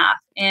and a half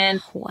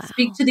and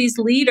speak to these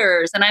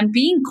leaders. And I'm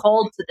being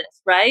called to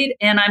this, right?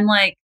 And I'm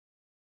like,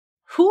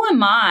 who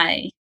am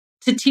I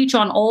to teach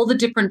on all the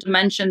different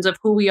dimensions of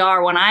who we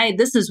are when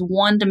this is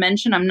one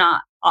dimension I'm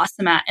not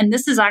awesome at. And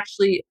this is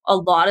actually a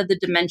lot of the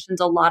dimensions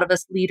a lot of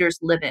us leaders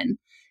live in.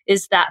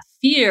 Is that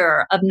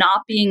fear of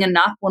not being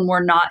enough when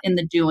we're not in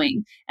the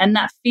doing, and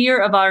that fear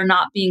of our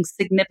not being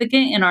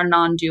significant in our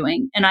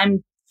non-doing. And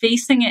I'm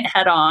facing it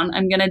head on.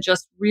 I'm going to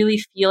just really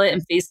feel it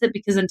and face it,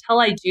 because until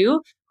I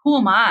do, who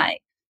am I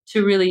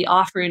to really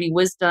offer any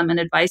wisdom and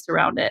advice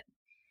around it?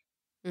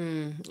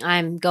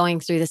 I'm going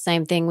through the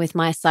same thing with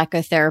my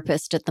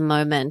psychotherapist at the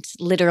moment.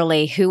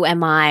 Literally, who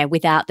am I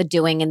without the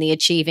doing and the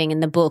achieving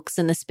and the books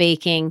and the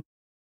speaking?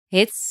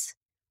 It's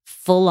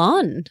full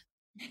on.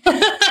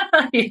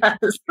 Yes.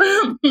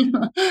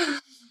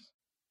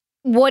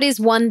 What is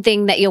one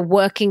thing that you're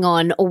working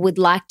on or would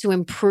like to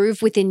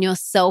improve within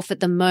yourself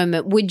at the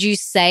moment? Would you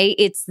say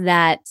it's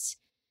that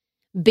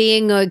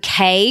being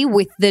okay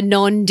with the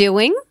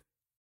non-doing?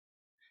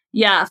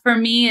 Yeah, for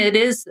me, it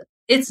is.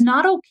 It's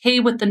not okay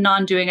with the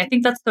non-doing. I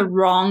think that's the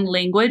wrong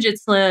language.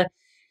 It's the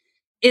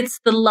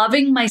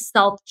loving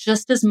myself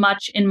just as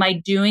much in my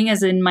doing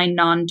as in my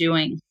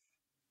non-doing.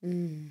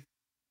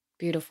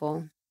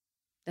 Beautiful.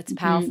 That's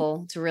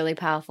powerful. It's really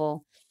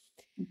powerful.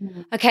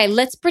 Mm-hmm. Okay,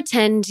 let's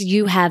pretend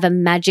you have a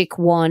magic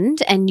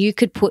wand and you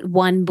could put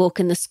one book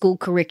in the school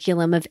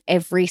curriculum of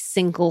every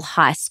single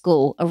high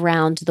school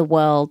around the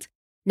world.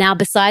 Now,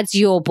 besides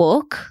your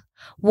book,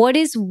 what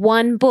is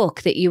one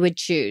book that you would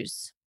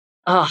choose?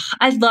 Oh,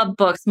 I love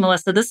books,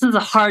 Melissa. This is a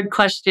hard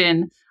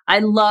question. I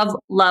love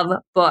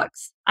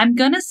books. I'm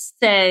going to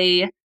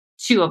say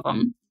two of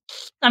them.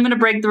 I'm going to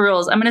break the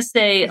rules. I'm going to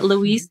say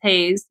Louise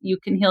Hay's You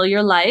Can Heal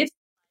Your Life,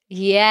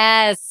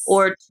 Yes.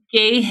 or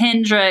Gay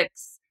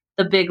Hendricks'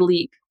 The Big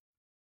Leap.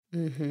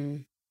 Mm-hmm.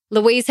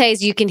 Louise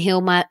Hay's You Can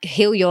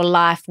Heal Your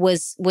Life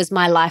was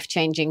my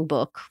life-changing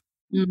book.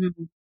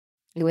 Mm-hmm.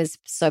 It was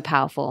so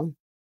powerful.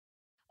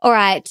 All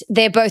right.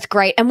 They're both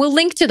great. And we'll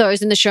link to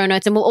those in the show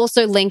notes. And we'll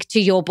also link to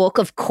your book,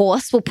 of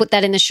course. We'll put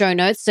that in the show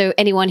notes. So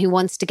anyone who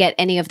wants to get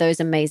any of those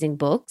amazing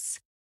books.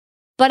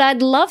 But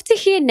I'd love to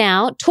hear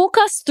now, talk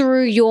us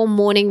through your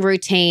morning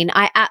routine.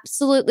 I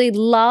absolutely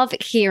love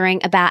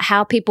hearing about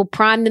how people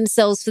prime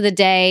themselves for the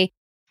day,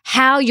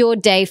 how your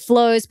day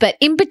flows. But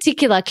in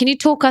particular, can you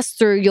talk us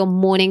through your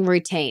morning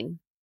routine?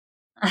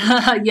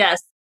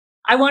 Yes.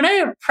 I want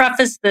to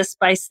preface this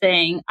by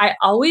saying I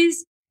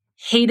always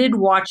hated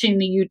watching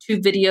the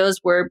YouTube videos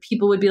where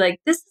people would be like,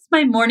 this is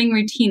my morning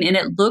routine. And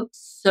it looked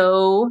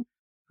so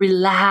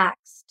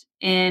relaxed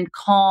and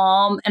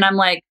calm. And I'm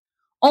like,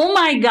 oh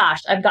my gosh,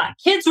 I've got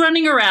kids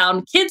running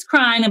around, kids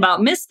crying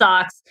about missed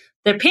socks.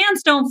 Their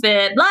pants don't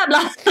fit, blah,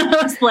 blah. I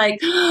was like,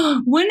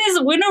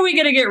 when are we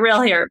going to get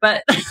real here?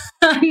 But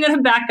I'm going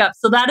to back up.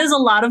 So that is a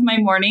lot of my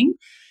morning,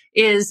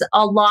 is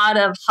a lot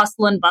of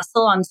hustle and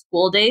bustle on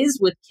school days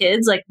with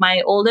kids. Like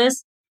my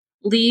oldest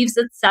leaves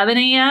at 7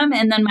 a.m.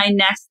 and then my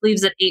next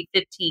leaves at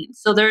 8:15.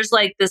 So there's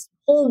like this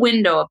whole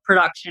window of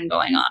production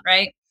going on,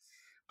 right?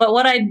 But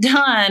what I've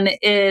done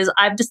is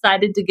I've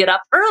decided to get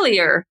up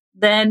earlier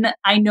than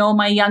I know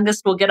my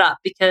youngest will get up,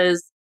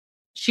 because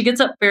she gets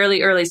up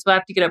fairly early. So I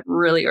have to get up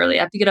really early.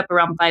 I have to get up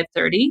around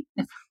 5:30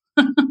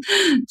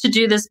 to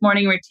do this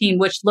morning routine,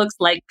 which looks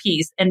like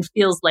peace and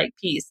feels like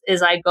peace.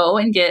 Is I go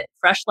and get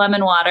fresh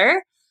lemon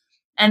water,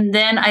 and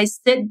then I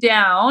sit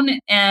down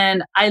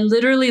and I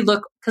literally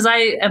look, because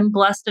I am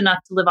blessed enough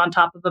to live on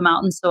top of a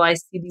mountain. So I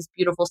see these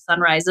beautiful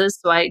sunrises.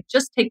 So I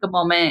just take a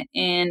moment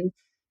and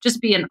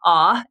just be in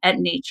awe at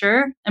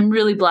nature. I'm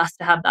really blessed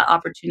to have that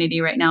opportunity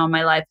right now in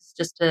my life,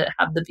 just to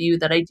have the view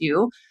that I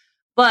do.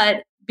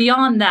 But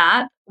beyond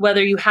that,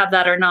 whether you have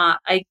that or not,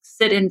 I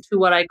sit into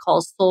what I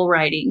call soul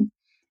writing.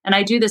 And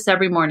I do this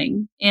every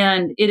morning.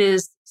 And it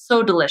is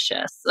so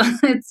delicious.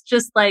 It's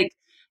just like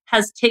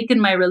has taken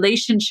my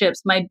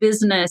relationships, my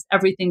business,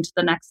 everything to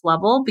the next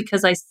level,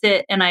 because I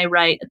sit and I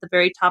write at the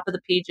very top of the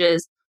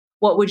pages,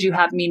 what would you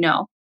have me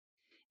know?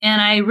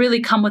 And I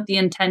really come with the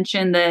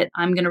intention that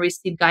I'm going to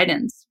receive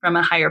guidance from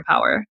a higher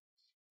power.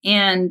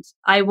 And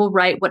I will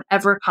write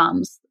whatever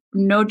comes,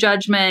 no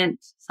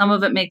judgment. Some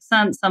of it makes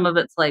sense. Some of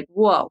it's like,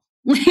 whoa,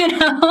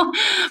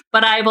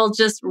 but I will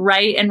just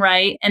write and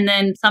write. And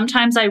then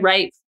sometimes I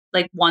write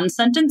like one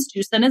sentence,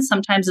 two sentences.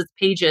 Sometimes it's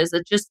pages.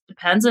 It just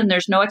depends. And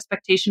there's no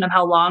expectation of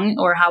how long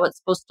or how it's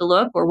supposed to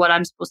look or what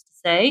I'm supposed to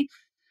say.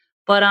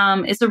 But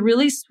it's a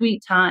really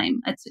sweet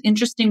time. It's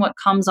interesting what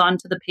comes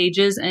onto the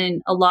pages,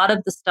 and a lot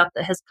of the stuff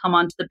that has come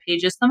onto the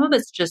pages, some of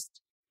it's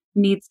just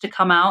needs to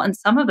come out. And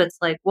some of it's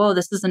like, whoa,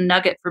 this is a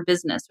nugget for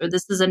business, or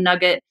this is a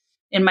nugget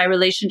in my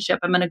relationship.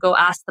 I'm going to go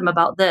ask them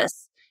about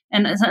this.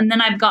 And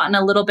then I've gotten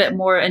a little bit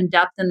more in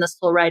depth in the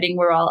soul writing,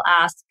 where I'll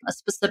ask a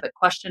specific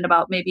question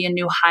about maybe a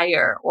new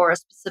hire, or a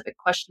specific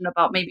question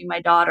about maybe my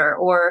daughter,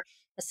 or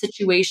a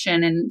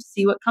situation, and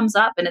see what comes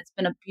up. And it's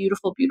been a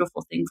beautiful,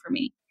 beautiful thing for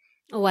me.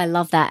 Oh, I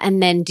love that.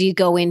 And then do you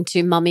go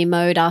into mummy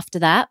mode after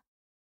that?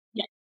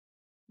 Yeah.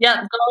 Yeah.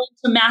 Go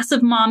into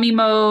massive mommy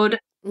mode.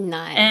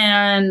 Nice.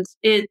 And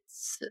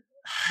it's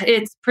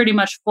pretty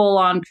much full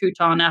on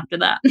crouton after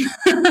that.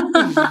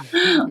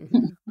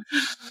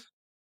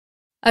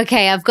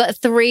 Okay, I've got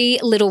 3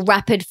 little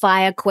rapid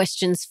fire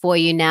questions for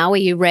you now. Are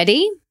you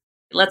ready?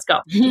 Let's go.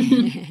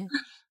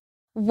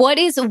 What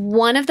is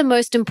one of the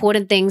most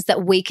important things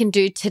that we can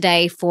do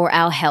today for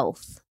our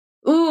health?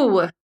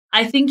 Ooh,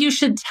 I think you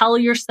should tell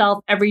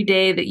yourself every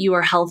day that you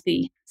are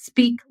healthy.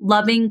 Speak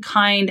loving,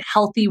 kind,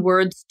 healthy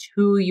words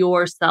to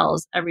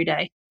yourselves every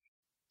day.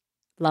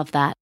 Love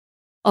that.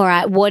 All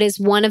right. What is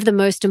one of the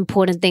most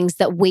important things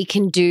that we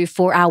can do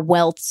for our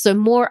wealth? So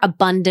more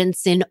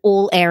abundance in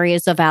all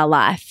areas of our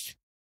life.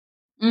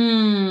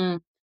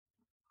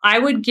 I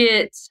would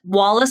get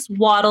Wallace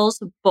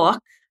Wattles'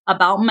 book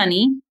about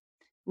money.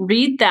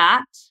 Read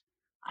that.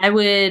 I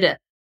would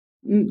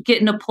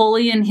get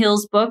Napoleon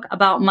Hill's book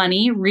about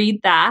money.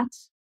 Read that.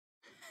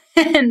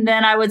 And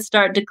then I would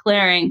start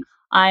declaring,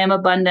 I am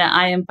abundant.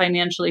 I am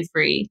financially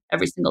free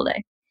every single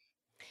day.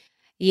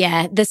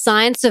 Yeah, The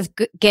Science of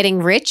Getting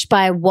Rich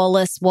by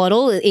Wallace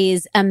Waddle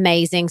is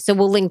amazing. So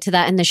we'll link to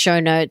that in the show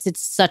notes.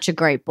 It's such a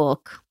great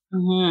book.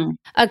 Mm-hmm.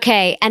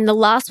 Okay, and the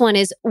last one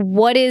is,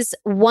 what is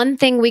one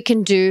thing we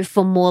can do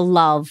for more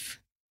love?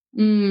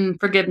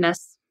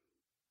 Forgiveness.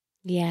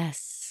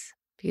 Yes,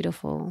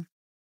 beautiful.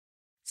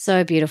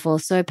 So beautiful,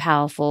 so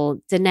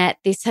powerful. Danette,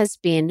 this has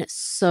been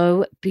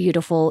so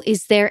beautiful.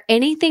 Is there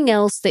anything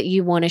else that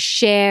you want to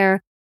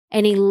share?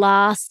 Any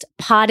last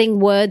parting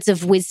words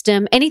of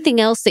wisdom?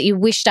 Anything else that you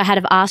wished I had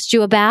have asked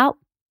you about?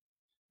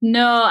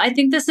 No, I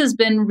think this has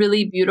been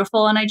really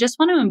beautiful. And I just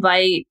want to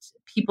invite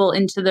people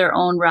into their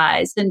own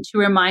rise and to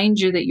remind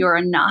you that you're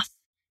enough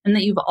and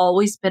that you've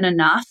always been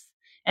enough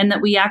and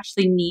that we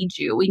actually need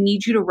you. We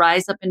need you to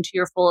rise up into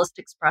your fullest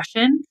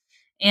expression.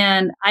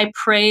 And I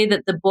pray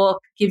that the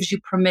book gives you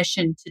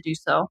permission to do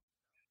so.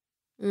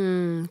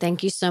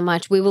 Thank you so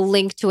much. We will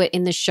link to it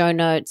in the show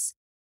notes.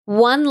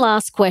 One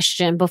last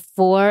question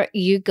before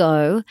you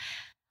go.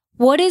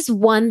 What is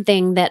one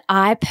thing that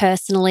I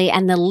personally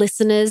and the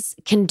listeners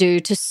can do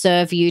to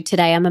serve you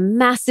today? I'm a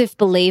massive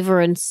believer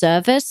in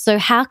service. So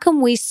how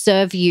can we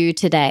serve you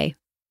today?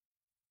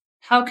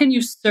 How can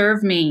you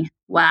serve me?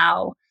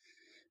 Wow.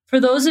 For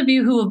those of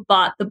you who have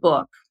bought the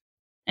book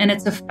and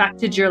it's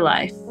affected your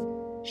life,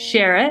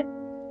 share it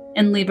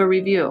and leave a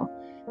review.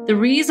 The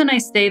reason I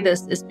say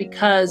this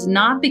is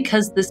not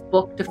because this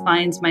book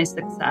defines my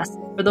success.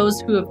 For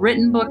those who have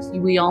written books,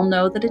 we all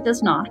know that it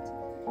does not.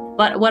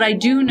 But what I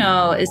do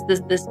know is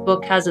that this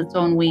book has its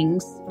own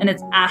wings and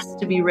it's asked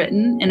to be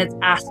written and it's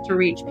asked to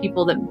reach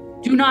people that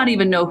do not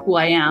even know who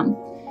I am.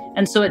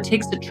 And so it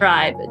takes a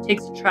tribe. It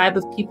takes a tribe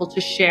of people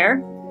to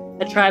share,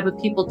 a tribe of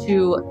people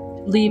to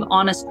leave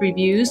honest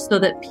reviews so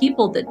that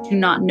people that do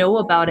not know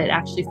about it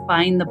actually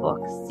find the book,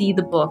 see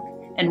the book,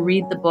 and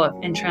read the book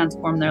and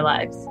transform their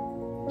lives.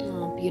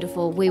 Oh,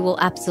 beautiful. We will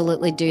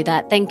absolutely do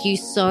that. Thank you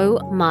so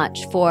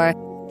much for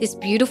this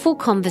beautiful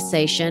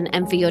conversation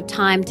and for your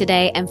time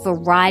today and for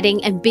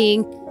writing and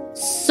being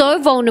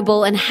so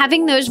vulnerable and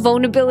having those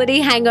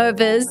vulnerability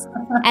hangovers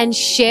and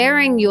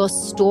sharing your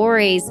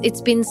stories.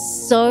 It's been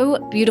so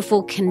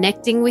beautiful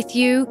connecting with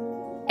you.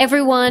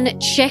 Everyone,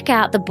 check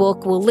out the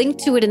book. We'll link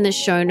to it in the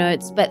show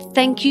notes. But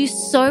thank you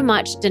so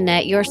much,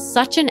 Danette. You're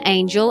such an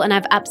angel, and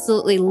I've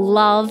absolutely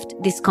loved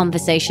this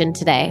conversation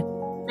today.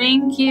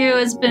 Thank you.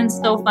 It's been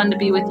so fun to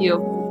be with you.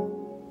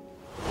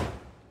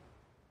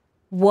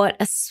 What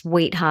a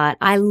sweetheart.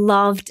 I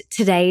loved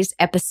today's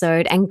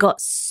episode and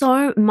got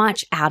so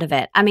much out of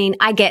it. I mean,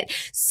 I get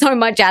so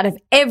much out of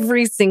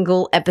every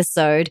single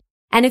episode.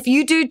 And if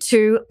you do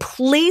too,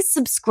 please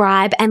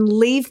subscribe and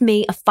leave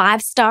me a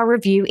 5-star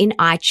review in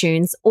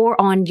iTunes or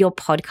on your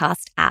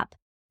podcast app,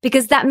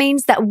 because that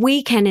means that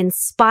we can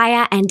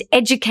inspire and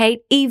educate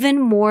even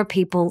more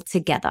people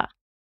together.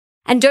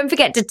 And don't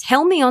forget to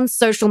tell me on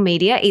social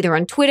media, either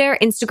on Twitter,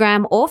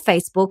 Instagram, or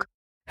Facebook,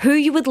 who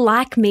you would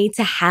like me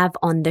to have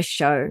on the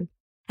show.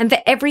 And for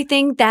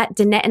everything that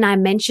Danette and I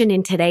mentioned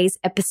in today's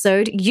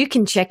episode, you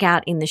can check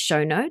out in the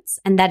show notes.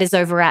 And that is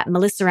over at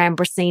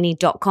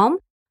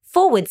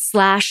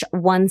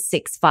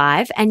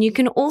melissaambrosini.com/165. And you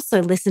can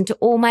also listen to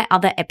all my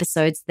other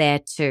episodes there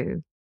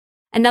too.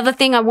 Another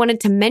thing I wanted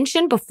to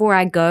mention before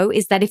I go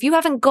is that if you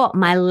haven't got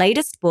my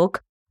latest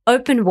book,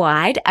 Open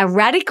Wide, a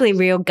radically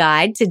real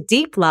guide to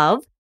deep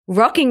love,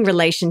 rocking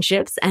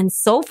relationships, and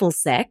soulful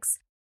sex,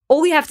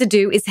 all you have to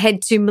do is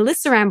head to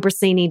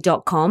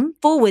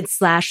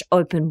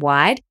melissaambrosini.com/open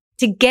wide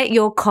to get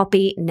your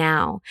copy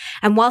now.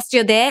 And whilst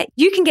you're there,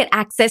 you can get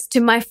access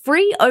to my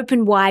free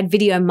Open Wide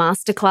video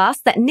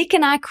masterclass that Nick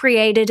and I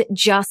created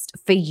just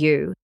for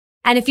you.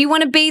 And if you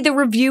want to be the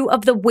review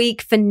of the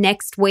week for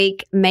next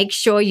week, make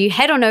sure you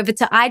head on over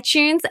to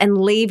iTunes and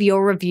leave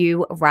your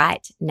review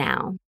right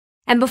now.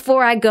 And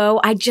before I go,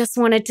 I just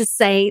wanted to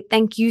say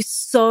thank you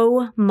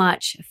so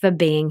much for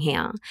being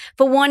here,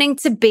 for wanting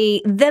to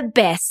be the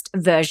best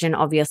version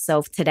of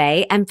yourself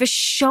today, and for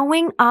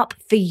showing up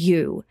for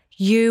you.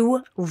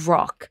 You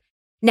rock.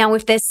 Now,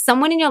 if there's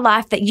someone in your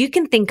life that you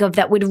can think of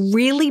that would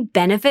really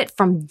benefit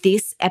from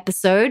this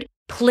episode,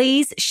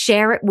 please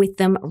share it with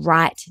them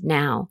right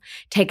now.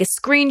 Take a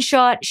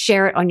screenshot,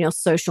 share it on your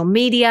social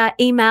media,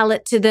 email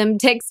it to them,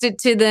 text it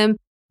to them.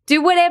 Do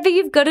whatever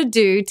you've got to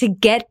do to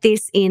get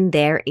this in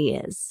their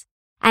ears.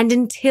 And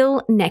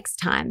until next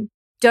time,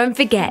 don't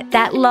forget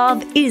that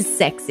love is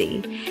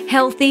sexy,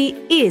 healthy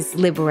is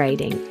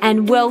liberating,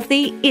 and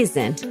wealthy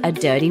isn't a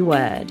dirty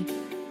word.